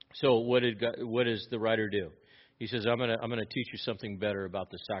 So what does the writer do? He says, I'm going to teach you something better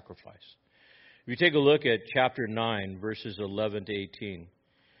about the sacrifice. If you take a look at chapter 9, verses 11 to 18,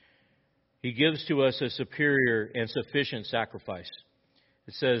 he gives to us a superior and sufficient sacrifice.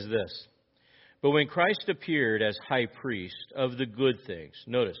 It says this, but when Christ appeared as high priest of the good things,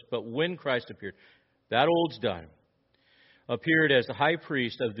 notice, but when Christ appeared, that old's done, appeared as the high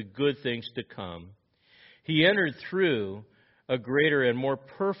priest of the good things to come, He entered through a greater and more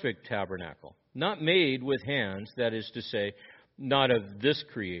perfect tabernacle, not made with hands, that is to say, not of this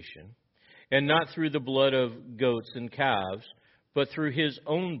creation, and not through the blood of goats and calves, but through His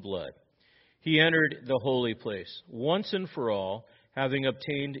own blood. He entered the holy place, once and for all, having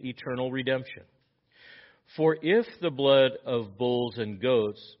obtained eternal redemption. For if the blood of bulls and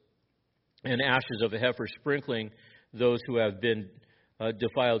goats and ashes of a heifer sprinkling those who have been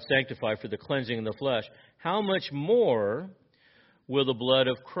defiled sanctify for the cleansing of the flesh, how much more will the blood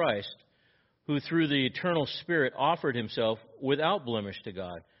of Christ, who through the eternal Spirit offered Himself without blemish to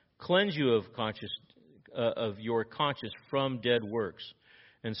God, cleanse you of your conscience from dead works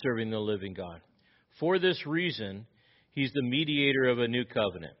and serving the living God. For this reason, He's the mediator of a new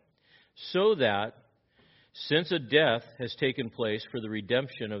covenant, so that, since a death has taken place for the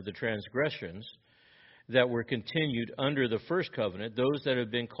redemption of the transgressions that were continued under the first covenant, those that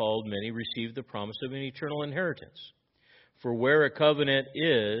have been called many receive the promise of an eternal inheritance. For where a covenant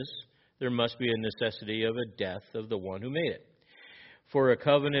is, there must be a necessity of a death of the one who made it. For a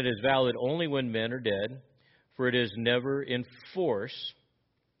covenant is valid only when men are dead, for it is never in force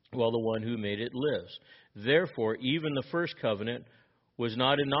while the one who made it lives. Therefore, even the first covenant was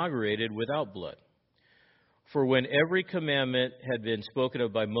not inaugurated without blood. For when every commandment had been spoken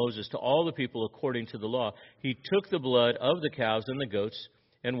of by Moses to all the people according to the law, he took the blood of the calves and the goats,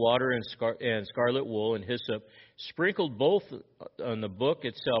 and water and scarlet wool and hyssop, sprinkled both on the book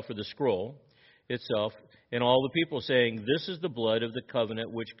itself, or the scroll itself, and all the people, saying, "This is the blood of the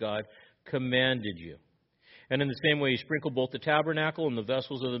covenant which God commanded you." And in the same way he sprinkled both the tabernacle and the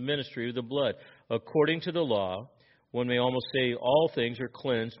vessels of the ministry with the blood. According to the law, one may almost say all things are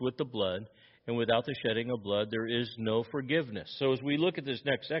cleansed with the blood, and without the shedding of blood there is no forgiveness. So as we look at this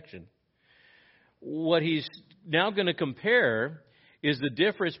next section, what he's now going to compare is the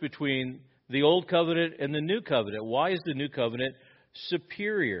difference between the old covenant and the new covenant. Why is the new covenant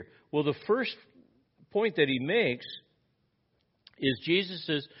superior? Well, the first point that he makes is Jesus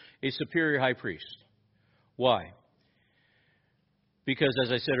is a superior high priest. Why? Because,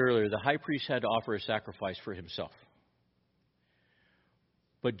 as I said earlier, the high priest had to offer a sacrifice for himself.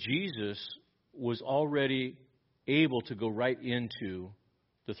 But Jesus was already able to go right into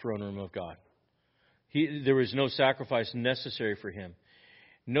the throne room of God. There was no sacrifice necessary for him.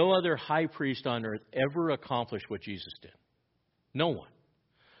 No other high priest on earth ever accomplished what Jesus did. No one.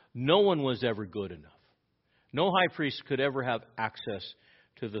 No one was ever good enough. No high priest could ever have access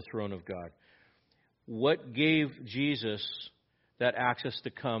to the throne of God. What gave Jesus that access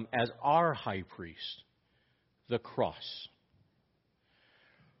to come as our high priest? The cross.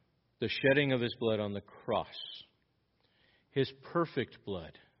 The shedding of his blood on the cross. His perfect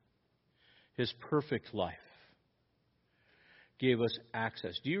blood. His perfect life gave us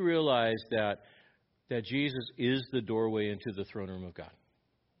access. Do you realize that Jesus is the doorway into the throne room of God?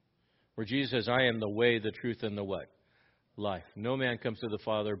 Where Jesus says, "I am the way, the truth, and the what? Life. No man comes to the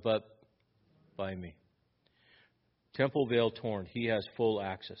Father but by me." Temple veil torn. He has full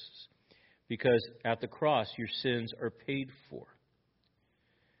access. Because at the cross, your sins are paid for.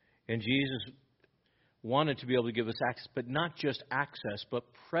 And Jesus wanted to be able to give us access, but not just access, but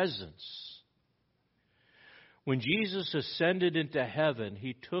presence. When Jesus ascended into heaven,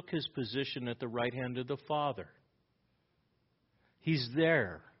 he took his position at the right hand of the Father. He's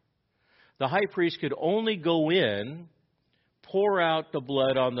there. The high priest could only go in, pour out the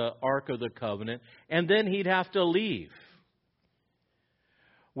blood on the Ark of the Covenant, and then he'd have to leave.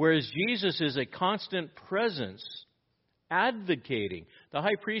 Whereas Jesus is a constant presence, advocating. The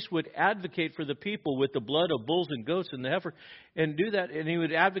high priest would advocate for the people with the blood of bulls and goats and the heifer, and do that, and he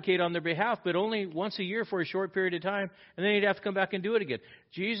would advocate on their behalf, but only once a year for a short period of time, and then he'd have to come back and do it again.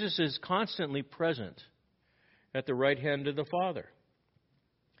 Jesus is constantly present at the right hand of the Father.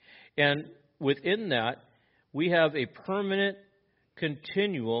 And within that, we have a permanent,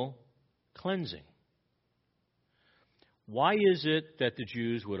 continual cleansing. Why is it that the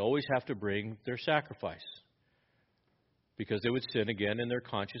Jews would always have to bring their sacrifice? Because they would sin again and their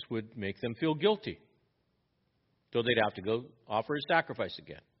conscience would make them feel guilty. So they'd have to go offer a sacrifice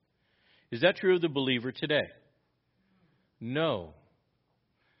again. Is that true of the believer today? No.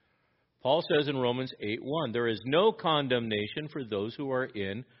 Paul says in Romans 8:1, there is no condemnation for those who are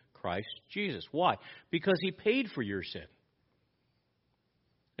in Christ Jesus. Why? Because he paid for your sin.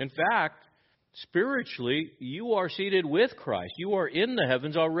 In fact, spiritually, you are seated with Christ. You are in the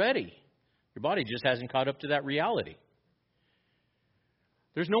heavens already. Your body just hasn't caught up to that reality.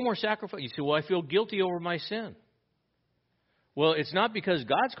 There's no more sacrifice. You say, well, I feel guilty over my sin. Well, it's not because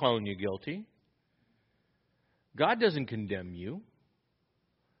God's calling you guilty. God doesn't condemn you.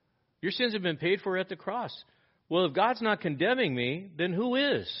 Your sins have been paid for at the cross. Well, if God's not condemning me, then who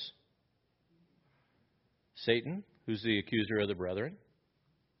is? Satan, who's the accuser of the brethren,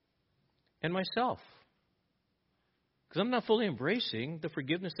 and myself. Because I'm not fully embracing the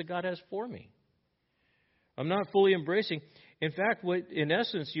forgiveness that God has for me. I'm not fully embracing. In fact, what in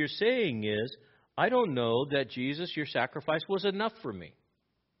essence you're saying is, I don't know that Jesus, your sacrifice, was enough for me.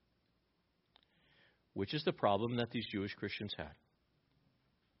 Which is the problem that these Jewish Christians had.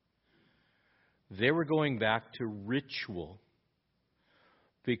 They were going back to ritual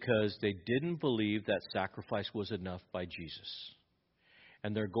because they didn't believe that sacrifice was enough by Jesus.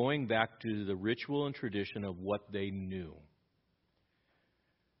 And they're going back to the ritual and tradition of what they knew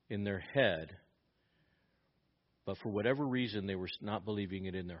in their head. But for whatever reason, they were not believing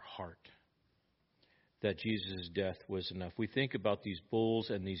it in their heart that Jesus' death was enough. We think about these bulls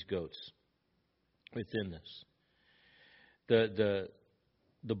and these goats within this.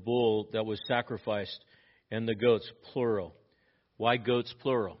 The bull that was sacrificed and the goats, plural. Why goats,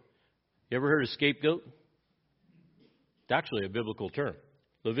 plural? You ever heard of scapegoat? It's actually a biblical term.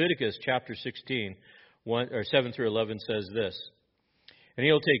 Leviticus chapter 16, 7 through 11 says this. And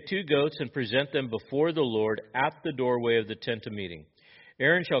he'll take 2 goats and present them before the Lord at the doorway of the tent of meeting.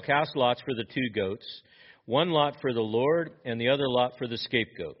 Aaron shall cast lots for the 2 goats, one lot for the Lord, and the other lot for the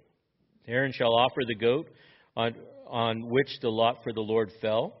scapegoat. Aaron shall offer the goat on which the lot for the Lord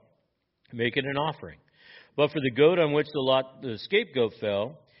fell, make it an offering. But for the goat on which the scapegoat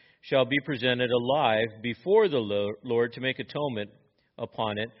fell, shall be presented alive before the Lord to make atonement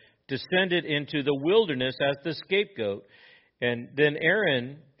upon it, to send it into the wilderness as the scapegoat. And then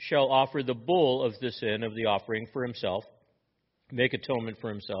Aaron shall offer the bull of the sin of the offering for himself, make atonement for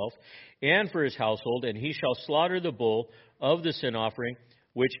himself and for his household, and he shall slaughter the bull of the sin offering,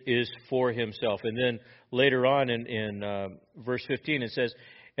 which is for himself. And then later on in verse 15 it says,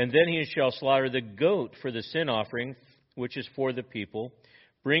 and then he shall slaughter the goat for the sin offering, which is for the people,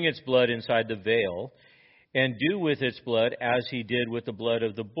 bring its blood inside the veil, and do with its blood as he did with the blood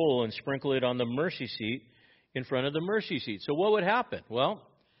of the bull, and sprinkle it on the mercy seat in front of the mercy seat. So what would happen? Well,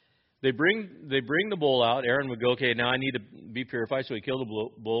 they bring the bull out. Aaron would go, okay, now I need to be purified, so he killed the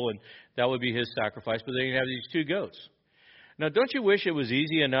bull, and that would be his sacrifice. But then you have these 2 goats. Now, don't you wish it was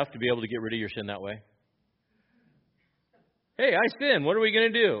easy enough to be able to get rid of your sin that way? Hey, I sin. What are we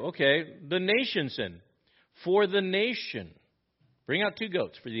going to do? Okay, the nation sin. For the nation. Bring out 2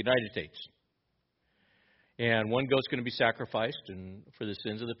 goats for the United States. And 1 goat's going to be sacrificed and for the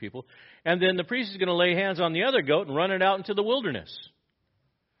sins of the people. And then the priest is going to lay hands on the other goat and run it out into the wilderness.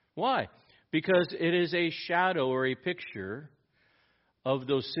 Why? Because it is a shadow or a picture of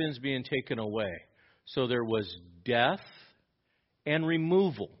those sins being taken away. So there was death and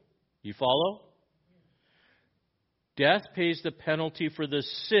removal. You follow? Death pays the penalty for the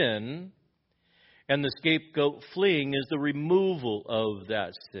sin, and the scapegoat fleeing is the removal of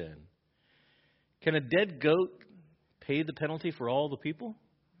that sin. Can a dead goat pay the penalty for all the people?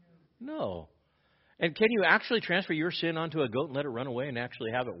 No. And can you actually transfer your sin onto a goat and let it run away and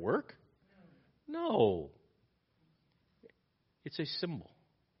actually have it work? No. It's a symbol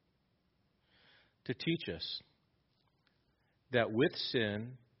to teach us that with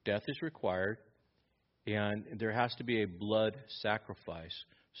sin, death is required, and there has to be a blood sacrifice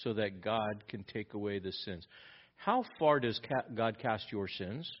so that God can take away the sins. How far does God cast your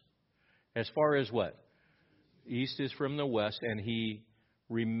sins? As far as what? East is from the west, and He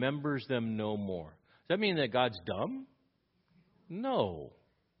remembers them no more. Does that mean that God's dumb? No.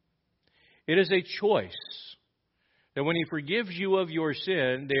 It is a choice that when He forgives you of your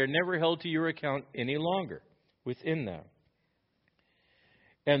sin, they are never held to your account any longer within that.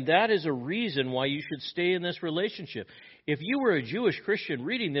 And that is a reason why you should stay in this relationship. If you were a Jewish Christian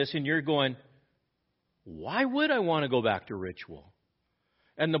reading this and you're going, why would I want to go back to ritual?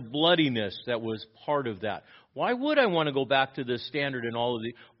 And the bloodiness that was part of that. Why would I want to go back to the standard and all of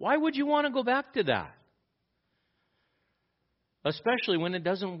the... Why would you want to go back to that? Especially when it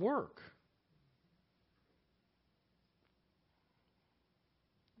doesn't work.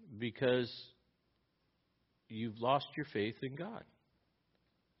 Because you've lost your faith in God.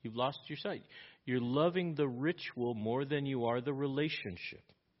 You've lost your sight. You're loving the ritual more than you are the relationship.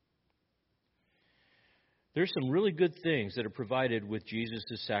 There's some really good things that are provided with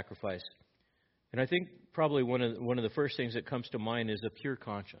Jesus' sacrifice. And I think probably one of the first things that comes to mind is a pure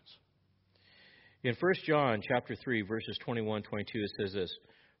conscience. In 1 John chapter 3, verses 21, 22, it says this,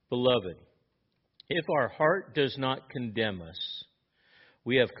 Beloved, if our heart does not condemn us,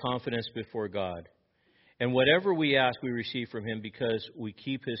 we have confidence before God. And whatever we ask, we receive from Him because we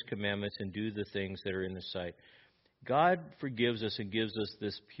keep His commandments and do the things that are in His sight. God forgives us and gives us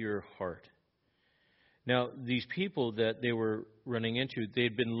this pure heart. Now, these people that they were running into, they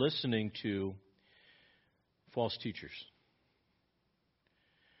had been listening to false teachers.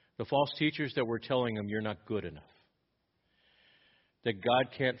 The false teachers that were telling them, you're not good enough. That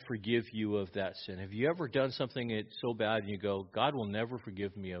God can't forgive you of that sin. Have you ever done something that's so bad and you go, God will never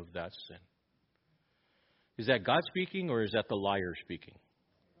forgive me of that sin? Is that God speaking or is that the liar speaking?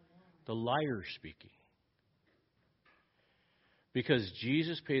 The liar speaking. Because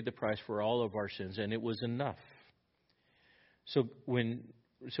Jesus paid the price for all of our sins and it was enough. So when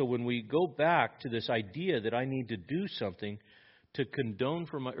we go back to this idea that I need to do something to condone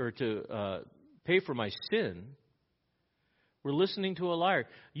for my or to pay for my sin, we're listening to a liar.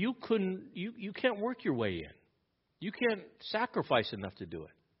 You can't work your way in. You can't sacrifice enough to do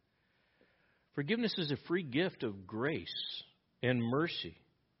it. Forgiveness is a free gift of grace and mercy.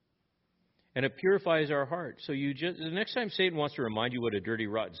 And it purifies our heart. So the next time Satan wants to remind you what a dirty,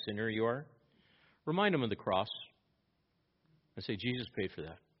 rotten sinner you are, remind him of the cross. And say, Jesus paid for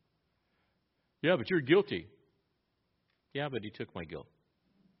that. Yeah, but you're guilty. Yeah, but He took my guilt.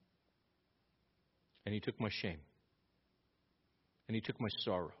 And He took my shame. And He took my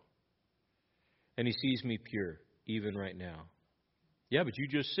sorrow. And He sees me pure, even right now. Yeah, but you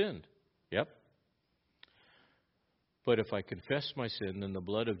just sinned. Yep. But if I confess my sin, then the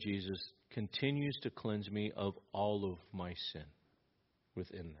blood of Jesus continues to cleanse me of all of my sin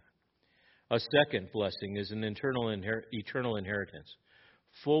within that. A second blessing is an eternal inheritance,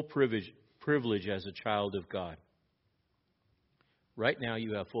 full privilege as a child of God. Right now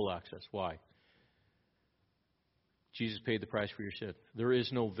you have full access. Why? Jesus paid the price for your sin. There is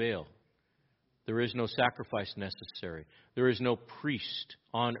no veil. There is no sacrifice necessary. There is no priest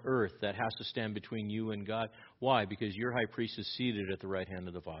on earth that has to stand between you and God. Why? Because your high priest is seated at the right hand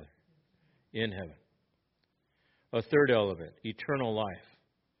of the Father in heaven. A third element, eternal life.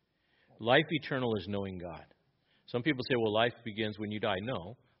 Life eternal is knowing God. Some people say, well, life begins when you die.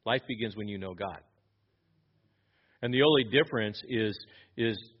 No, life begins when you know God. And the only difference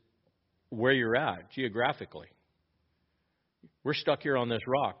is where you're at geographically. We're stuck here on this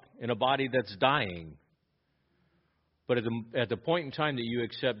rock in a body that's dying. But at the point in time that you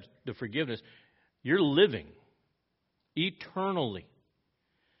accept the forgiveness, you're living eternally.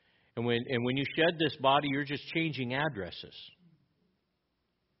 And when you shed this body, you're just changing addresses,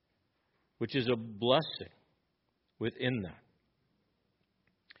 which is a blessing within that.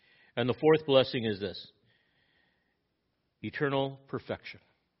 And the fourth blessing is this: eternal perfection.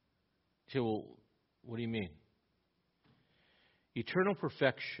 You say, well, what do you mean? Eternal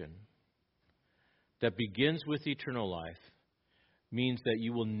perfection that begins with eternal life means that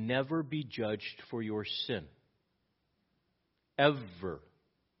you will never be judged for your sin. Ever.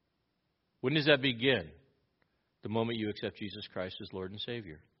 When does that begin? The moment you accept Jesus Christ as Lord and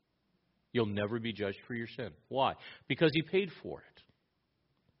Savior. You'll never be judged for your sin. Why? Because He paid for it.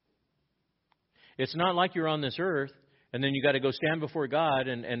 It's not like you're on this earth and then you got to go stand before God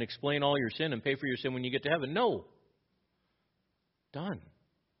and explain all your sin and pay for your sin when you get to heaven. No. Done.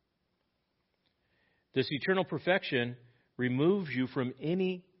 This eternal perfection removes you from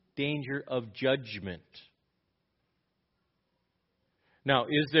any danger of judgment. Now,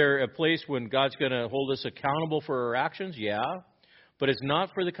 is there a place when God's going to hold us accountable for our actions? Yeah. But it's not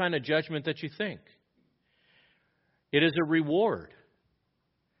for the kind of judgment that you think. It is a reward.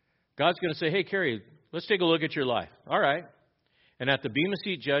 God's going to say, hey, Carrie, let's take a look at your life. All right. And at the Bema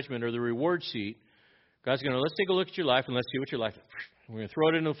Seat judgment or the reward seat, God's going to, let's take a look at your life and let's see what your life is. We're going to throw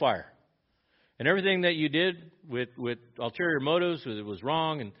it into the fire. And everything that you did with ulterior motives, it was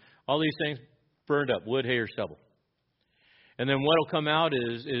wrong, and all these things burned up, wood, hay, or stubble. And then what will come out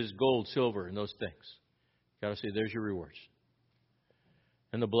is gold, silver, and those things. Got to say, there's your rewards.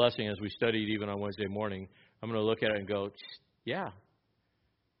 And the blessing, as we studied even on Wednesday morning, I'm going to look at it and go, yeah,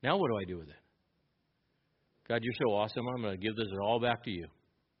 now what do I do with it? God, you're so awesome, I'm going to give this all back to you.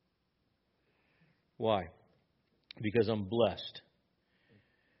 Why? Because I'm blessed.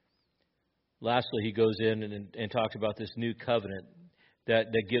 Lastly, he goes in and talks about this new covenant that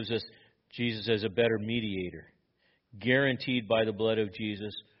gives us Jesus as a better mediator, guaranteed by the blood of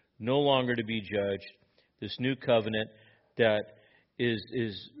Jesus, no longer to be judged. This new covenant that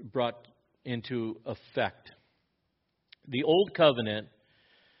is brought into effect. The old covenant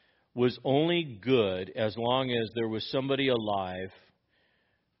was only good as long as there was somebody alive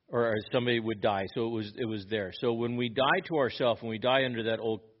or somebody would die. So it was there. So when we die to ourselves, when we die under that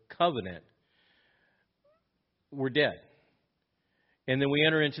old covenant, we're dead. And then we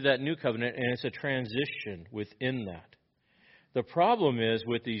enter into that new covenant, and it's a transition within that. The problem is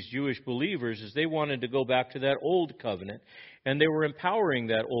with these Jewish believers is they wanted to go back to that old covenant, and they were empowering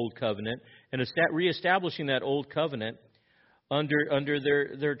that old covenant and reestablishing that old covenant under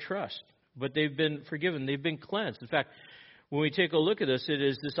their trust. But they've been forgiven. They've been cleansed. In fact, when we take a look at this, it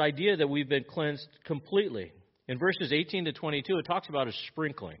is this idea that we've been cleansed completely. In verses 18 to 22, it talks about a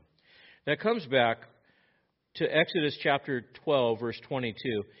sprinkling. That comes back to Exodus chapter 12, verse 22.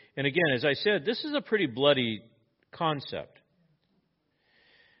 And again, as I said, this is a pretty bloody concept.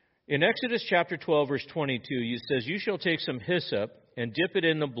 In Exodus chapter 12, verse 22, it says, "You shall take some hyssop and dip it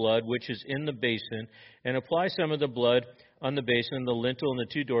in the blood which is in the basin, and apply some of the blood on the basin, the lintel, and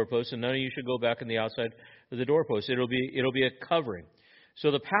the two doorposts, and none of you should go back on the outside of the doorposts. It'll be a covering."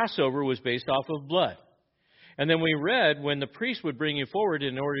 So the Passover was based off of blood. And then we read when the priest would bring you forward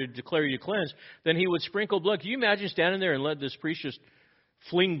in order to declare you cleansed, then he would sprinkle blood. Can you imagine standing there and let this priest just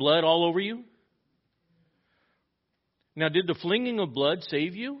fling blood all over you? Now, did the flinging of blood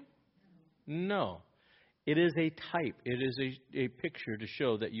save you? No. It is a type. It is a picture to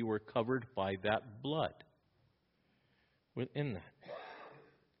show that you were covered by that blood within that.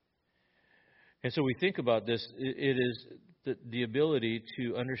 And so we think about this. It is the ability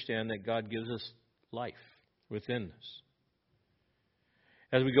to understand that God gives us life within this.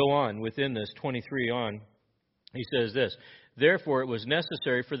 As we go on within this, 23 on, he says this, Therefore, it was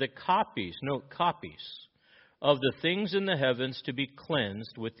necessary for the copies, note copies, of the things in the heavens to be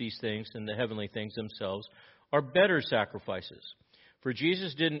cleansed with these things, and the heavenly things themselves are better sacrifices. For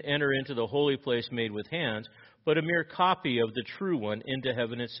Jesus didn't enter into the holy place made with hands, but a mere copy of the true one into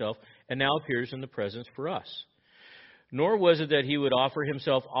heaven itself, and now appears in the presence for us. Nor was it that he would offer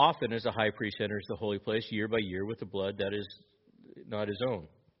himself often as a high priest enters the holy place year by year with the blood that is not his own.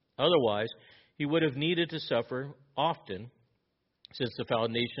 Otherwise, he would have needed to suffer often since the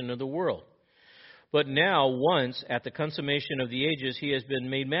foundation of the world. But now, once at the consummation of the ages, he has been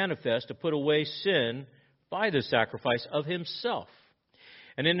made manifest to put away sin by the sacrifice of himself.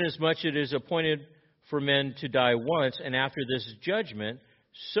 And inasmuch it is appointed for men to die once, and after this judgment,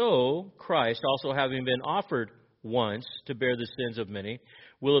 so Christ, also having been offered once to bear the sins of many,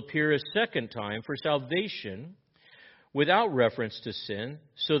 will appear a second time for salvation without reference to sin,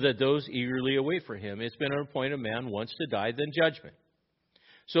 so that those eagerly await for him. It's been appointed man once to die, then judgment.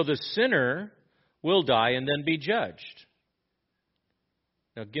 So the sinner will die and then be judged.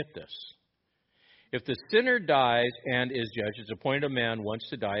 Now get this. If the sinner dies and is judged, it's appointed a man once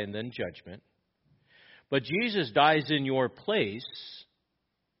to die and then judgment, but Jesus dies in your place,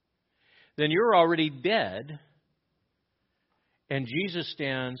 then you're already dead, and Jesus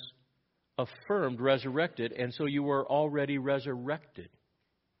stands affirmed, resurrected, and so you are already resurrected.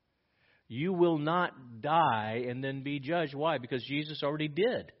 You will not die and then be judged. Why? Because Jesus already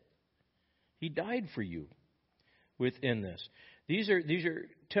did. He died for you within this. These are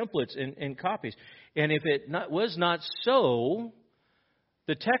templates and copies. And if it was not so,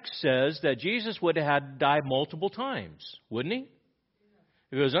 the text says that Jesus would have had to die multiple times, wouldn't he?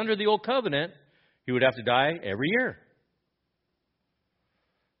 If it was under the old covenant, he would have to die every year.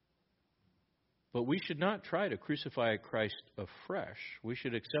 But we should not try to crucify Christ afresh. We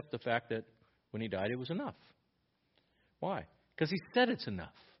should accept the fact that when he died, it was enough. Why? Because he said it's enough.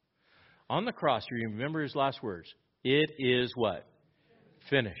 On the cross, you remember his last words. It is what?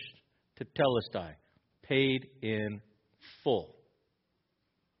 Finished. Tetelestai. Paid in full.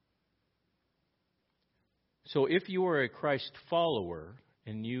 So if you are a Christ follower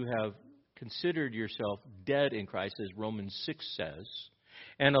and you have considered yourself dead in Christ, as Romans 6 says,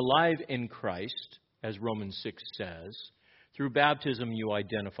 and alive in Christ, as Romans 6 says, through baptism you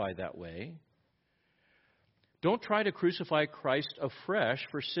identify that way, don't try to crucify Christ afresh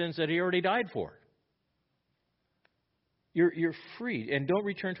for sins that he already died for. You're free, and don't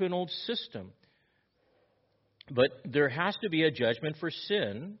return to an old system. But there has to be a judgment for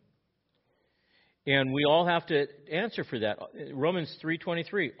sin, and we all have to answer for that. Romans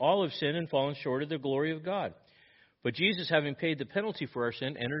 3:23, all have sinned and fallen short of the glory of God. But Jesus, having paid the penalty for our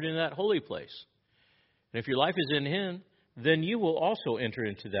sin, entered into that holy place. And if your life is in him, then you will also enter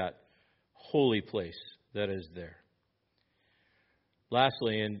into that holy place that is there.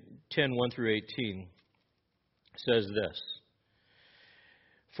 Lastly, in 10:1-18, says this.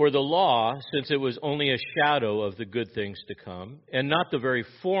 For the law, since it was only a shadow of the good things to come, and not the very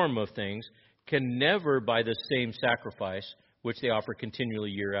form of things, can never by the same sacrifice, which they offer continually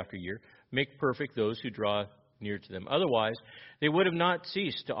year after year, make perfect those who draw near to them. Otherwise, they would have not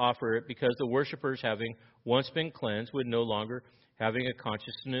ceased to offer it, because the worshippers, having once been cleansed, would no longer having a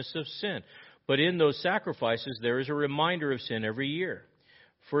consciousness of sin. But in those sacrifices there is a reminder of sin every year.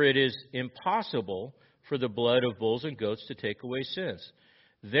 For it is impossible for the blood of bulls and goats to take away sins.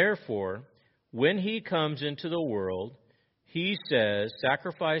 Therefore, when he comes into the world, he says,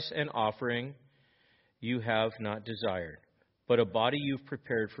 sacrifice and offering you have not desired, but a body you've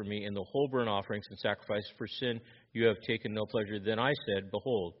prepared for me. In the whole burnt offerings and sacrifices for sin you have taken no pleasure. Then I said,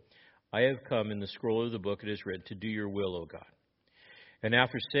 behold, I have come. In the scroll of the book it is written, to do your will, O God. And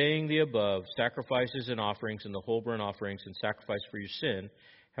after saying the above, sacrifices and offerings and the whole burnt offerings and sacrifice for your sin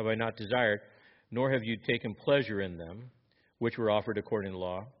have I not desired, nor have you taken pleasure in them, which were offered according to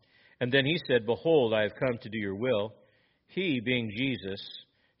law. And then he said, behold, I have come to do your will. He, being Jesus,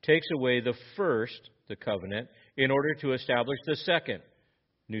 takes away the first, the covenant, in order to establish the second,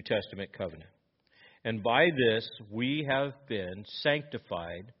 New Testament covenant. And by this we have been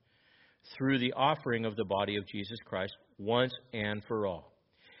sanctified through the offering of the body of Jesus Christ once and for all.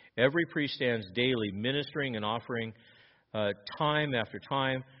 Every priest stands daily ministering and offering time after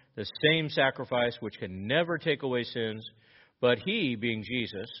time the same sacrifice which can never take away sins. But he, being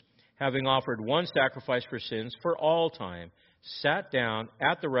Jesus, having offered one sacrifice for sins for all time, sat down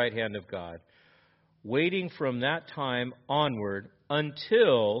at the right hand of God, waiting from that time onward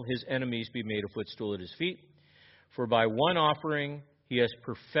until his enemies be made a footstool at his feet. For by one offering he has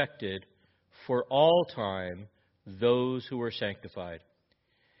perfected for all time those who are sanctified.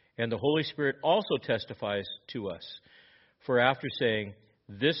 And the Holy Spirit also testifies to us. For after saying,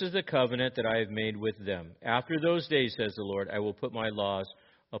 this is the covenant that I have made with them. After those days, says the Lord, I will put my laws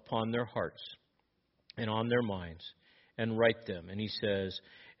upon their hearts and on their minds and write them. And he says,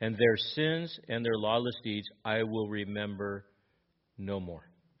 and their sins and their lawless deeds I will remember no more.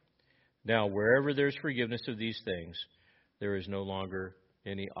 Now, wherever there's forgiveness of these things, there is no longer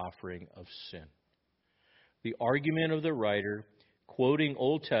any offering of sin. The argument of the writer, quoting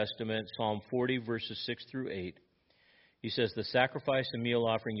Old Testament, Psalm 40, verses 6 through 8, he says, the sacrifice and meal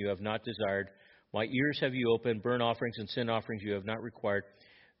offering you have not desired. My ears have you opened. Burnt offerings and sin offerings you have not required.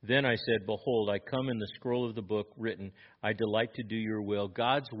 Then I said, behold, I come in the scroll of the book written. I delight to do your will.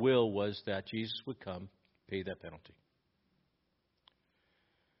 God's will was that Jesus would come, pay that penalty.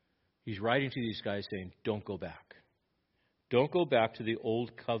 He's writing to these guys saying, don't go back. Don't go back to the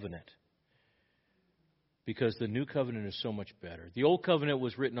old covenant. Because the new covenant is so much better. The old covenant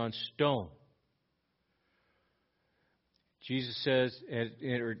was written on stone. Jesus says,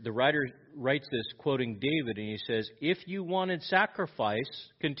 or the writer writes this quoting David, and he says, if you wanted sacrifice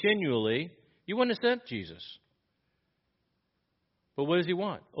continually, you wouldn't have sent Jesus. But what does he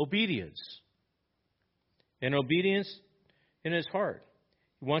want? Obedience. And obedience in his heart.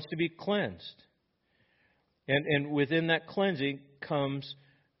 He wants to be cleansed. And within that cleansing comes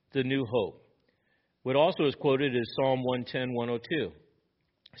the new hope. What also is quoted is Psalm 110, 102. It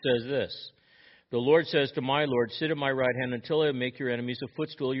says this, the Lord says to my Lord, sit at my right hand until I make your enemies a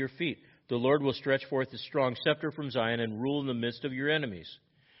footstool of your feet. The Lord will stretch forth his strong scepter from Zion and rule in the midst of your enemies.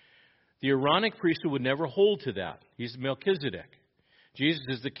 The Aaronic priesthood would never hold to that. He's Melchizedek. Jesus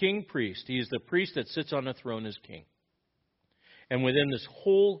is the king priest. He is the priest that sits on the throne as king. And within this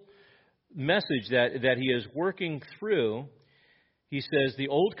whole message that he is working through, he says the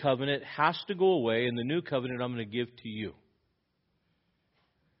old covenant has to go away and the new covenant I'm going to give to you.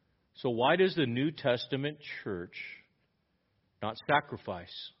 So why does the New Testament church not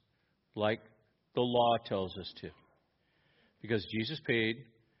sacrifice like the law tells us to? Because Jesus paid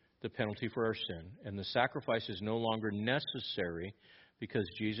the penalty for our sin, and the sacrifice is no longer necessary because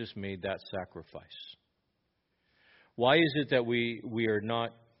Jesus made that sacrifice. Why is it that we are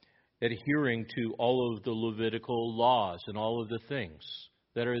not adhering to all of the Levitical laws and all of the things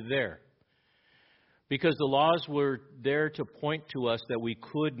that are there? Because the laws were there to point to us that we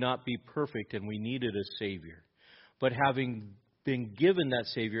could not be perfect and we needed a Savior. But having been given that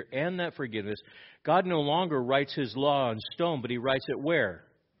Savior and that forgiveness, God no longer writes his law on stone, but he writes it where?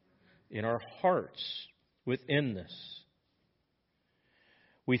 In our hearts, within this.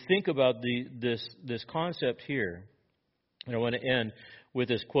 We think about this concept here, and I want to end with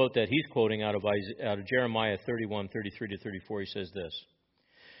this quote that he's quoting out of Jeremiah 31, 33 to 34. He says this,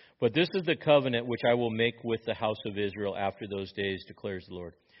 but this is the covenant which I will make with the house of Israel after those days, declares the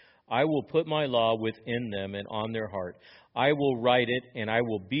Lord. I will put my law within them and on their heart. I will write it, and I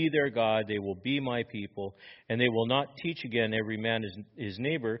will be their God. They will be my people, and they will not teach again every man his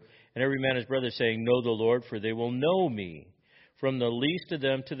neighbor and every man his brother, saying, know the Lord, for they will know me, from the least of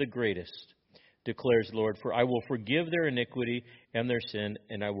them to the greatest, declares the Lord. For I will forgive their iniquity and their sin,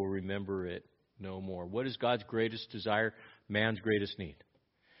 and I will remember it no more. What is God's greatest desire? Man's greatest need.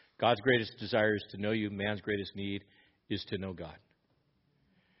 God's greatest desire is to know you. Man's greatest need is to know God.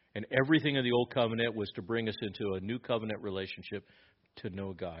 And everything in the old covenant was to bring us into a new covenant relationship to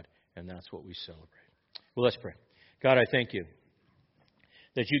know God. And that's what we celebrate. Well, let's pray. God, I thank you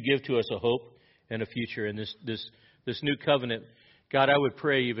that you give to us a hope and a future in this new covenant. God, I would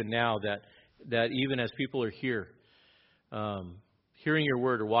pray even now that even as people are here, hearing your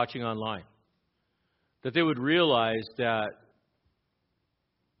word or watching online, that they would realize that,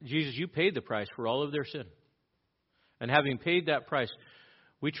 Jesus, you paid the price for all of their sin. And having paid that price,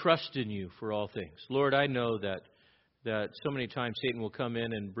 we trust in you for all things. Lord, I know that so many times Satan will come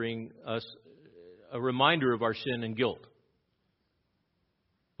in and bring us a reminder of our sin and guilt.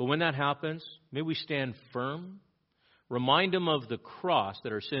 But when that happens, may we stand firm, remind him of the cross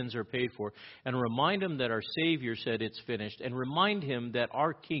that our sins are paid for, and remind him that our Savior said it's finished, and remind him that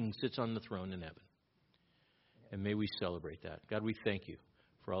our King sits on the throne in heaven. And may we celebrate that. God, we thank you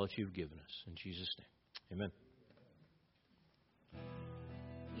for all that you've given us. In Jesus' name, amen.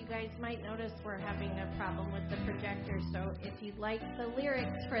 You guys might notice we're having a problem with the projector, so if you'd like the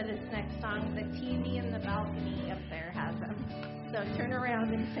lyrics for this next song, the TV in the balcony up there has them. So turn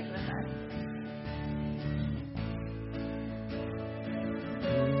around and sing with us.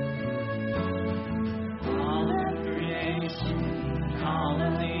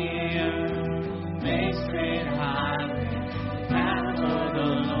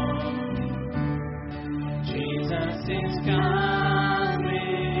 Is coming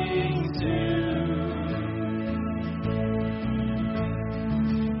soon.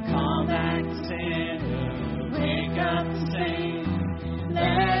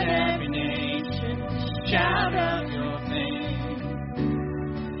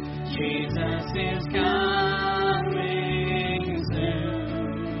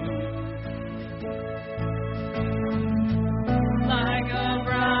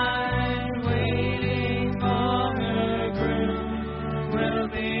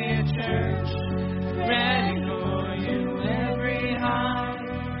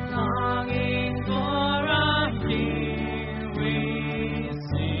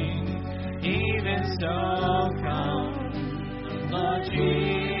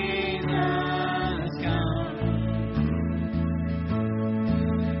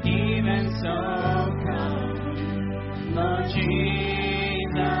 so come, Lord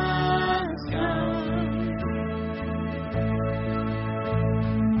Jesus, come.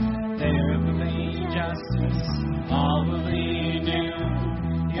 There will be justice, all will be new.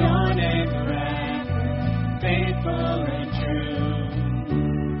 Your name forever, faithful and true.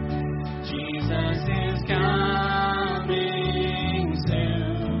 Jesus is coming soon.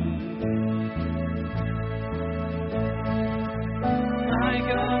 Like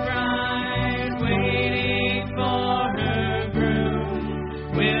a bride waiting for her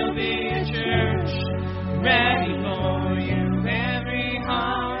groom, will be a church ready for you. Every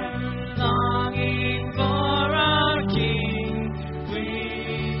heart longing for our King, we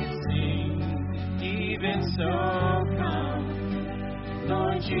sing. Even so, come,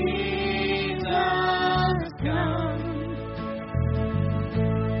 Lord Jesus, come.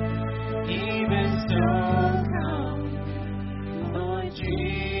 Even so, come, Lord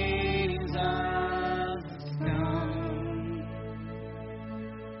Jesus, come.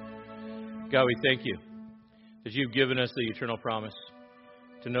 God, we thank you that you've given us the eternal promise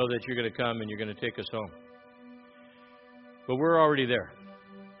to know that you're going to come and you're going to take us home. But we're already there.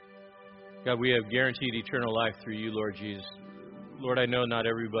 God, we have guaranteed eternal life through you, Lord Jesus. Lord, I know not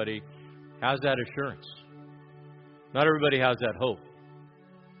everybody has that assurance. Not everybody has that hope.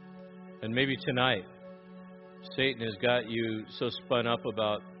 And maybe tonight, Satan has got you so spun up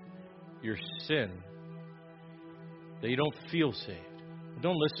about your sin that you don't feel saved.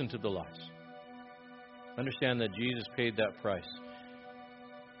 Don't listen to the lies. Understand that Jesus paid that price.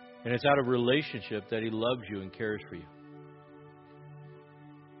 And it's out of relationship that he loves you and cares for you.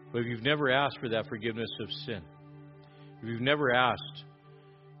 But if you've never asked for that forgiveness of sin, if you've never asked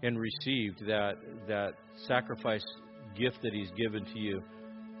and received that sacrifice gift that he's given to you,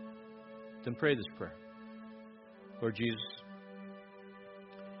 then pray this prayer. Lord Jesus,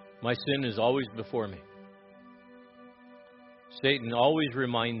 my sin is always before me. Satan always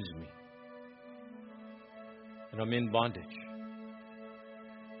reminds me that I'm in bondage.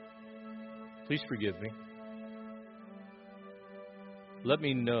 Please forgive me. Let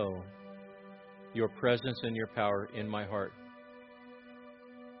me know your presence and your power in my heart.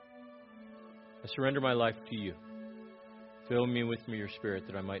 I surrender my life to you. Fill me with your Spirit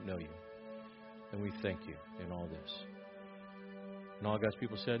that I might know you. And we thank you in all this. And all God's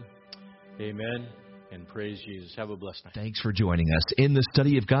people said, amen and praise Jesus. Have a blessed night. Thanks for joining us in the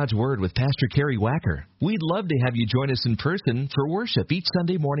study of God's Word with Pastor Kerry Wacker. We'd love to have you join us in person for worship each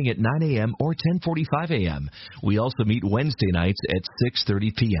Sunday morning at 9 a.m. or 10:45 a.m. We also meet Wednesday nights at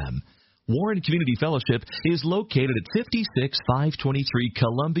 6:30 p.m. Warren Community Fellowship is located at 56523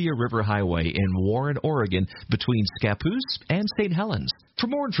 Columbia River Highway in Warren, Oregon, between Scappoose and St. Helens. For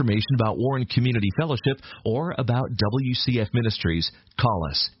more information about Warren Community Fellowship or about WCF Ministries, call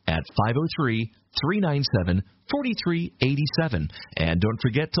us at 503-397-4387. And don't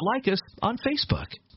forget to like us on Facebook.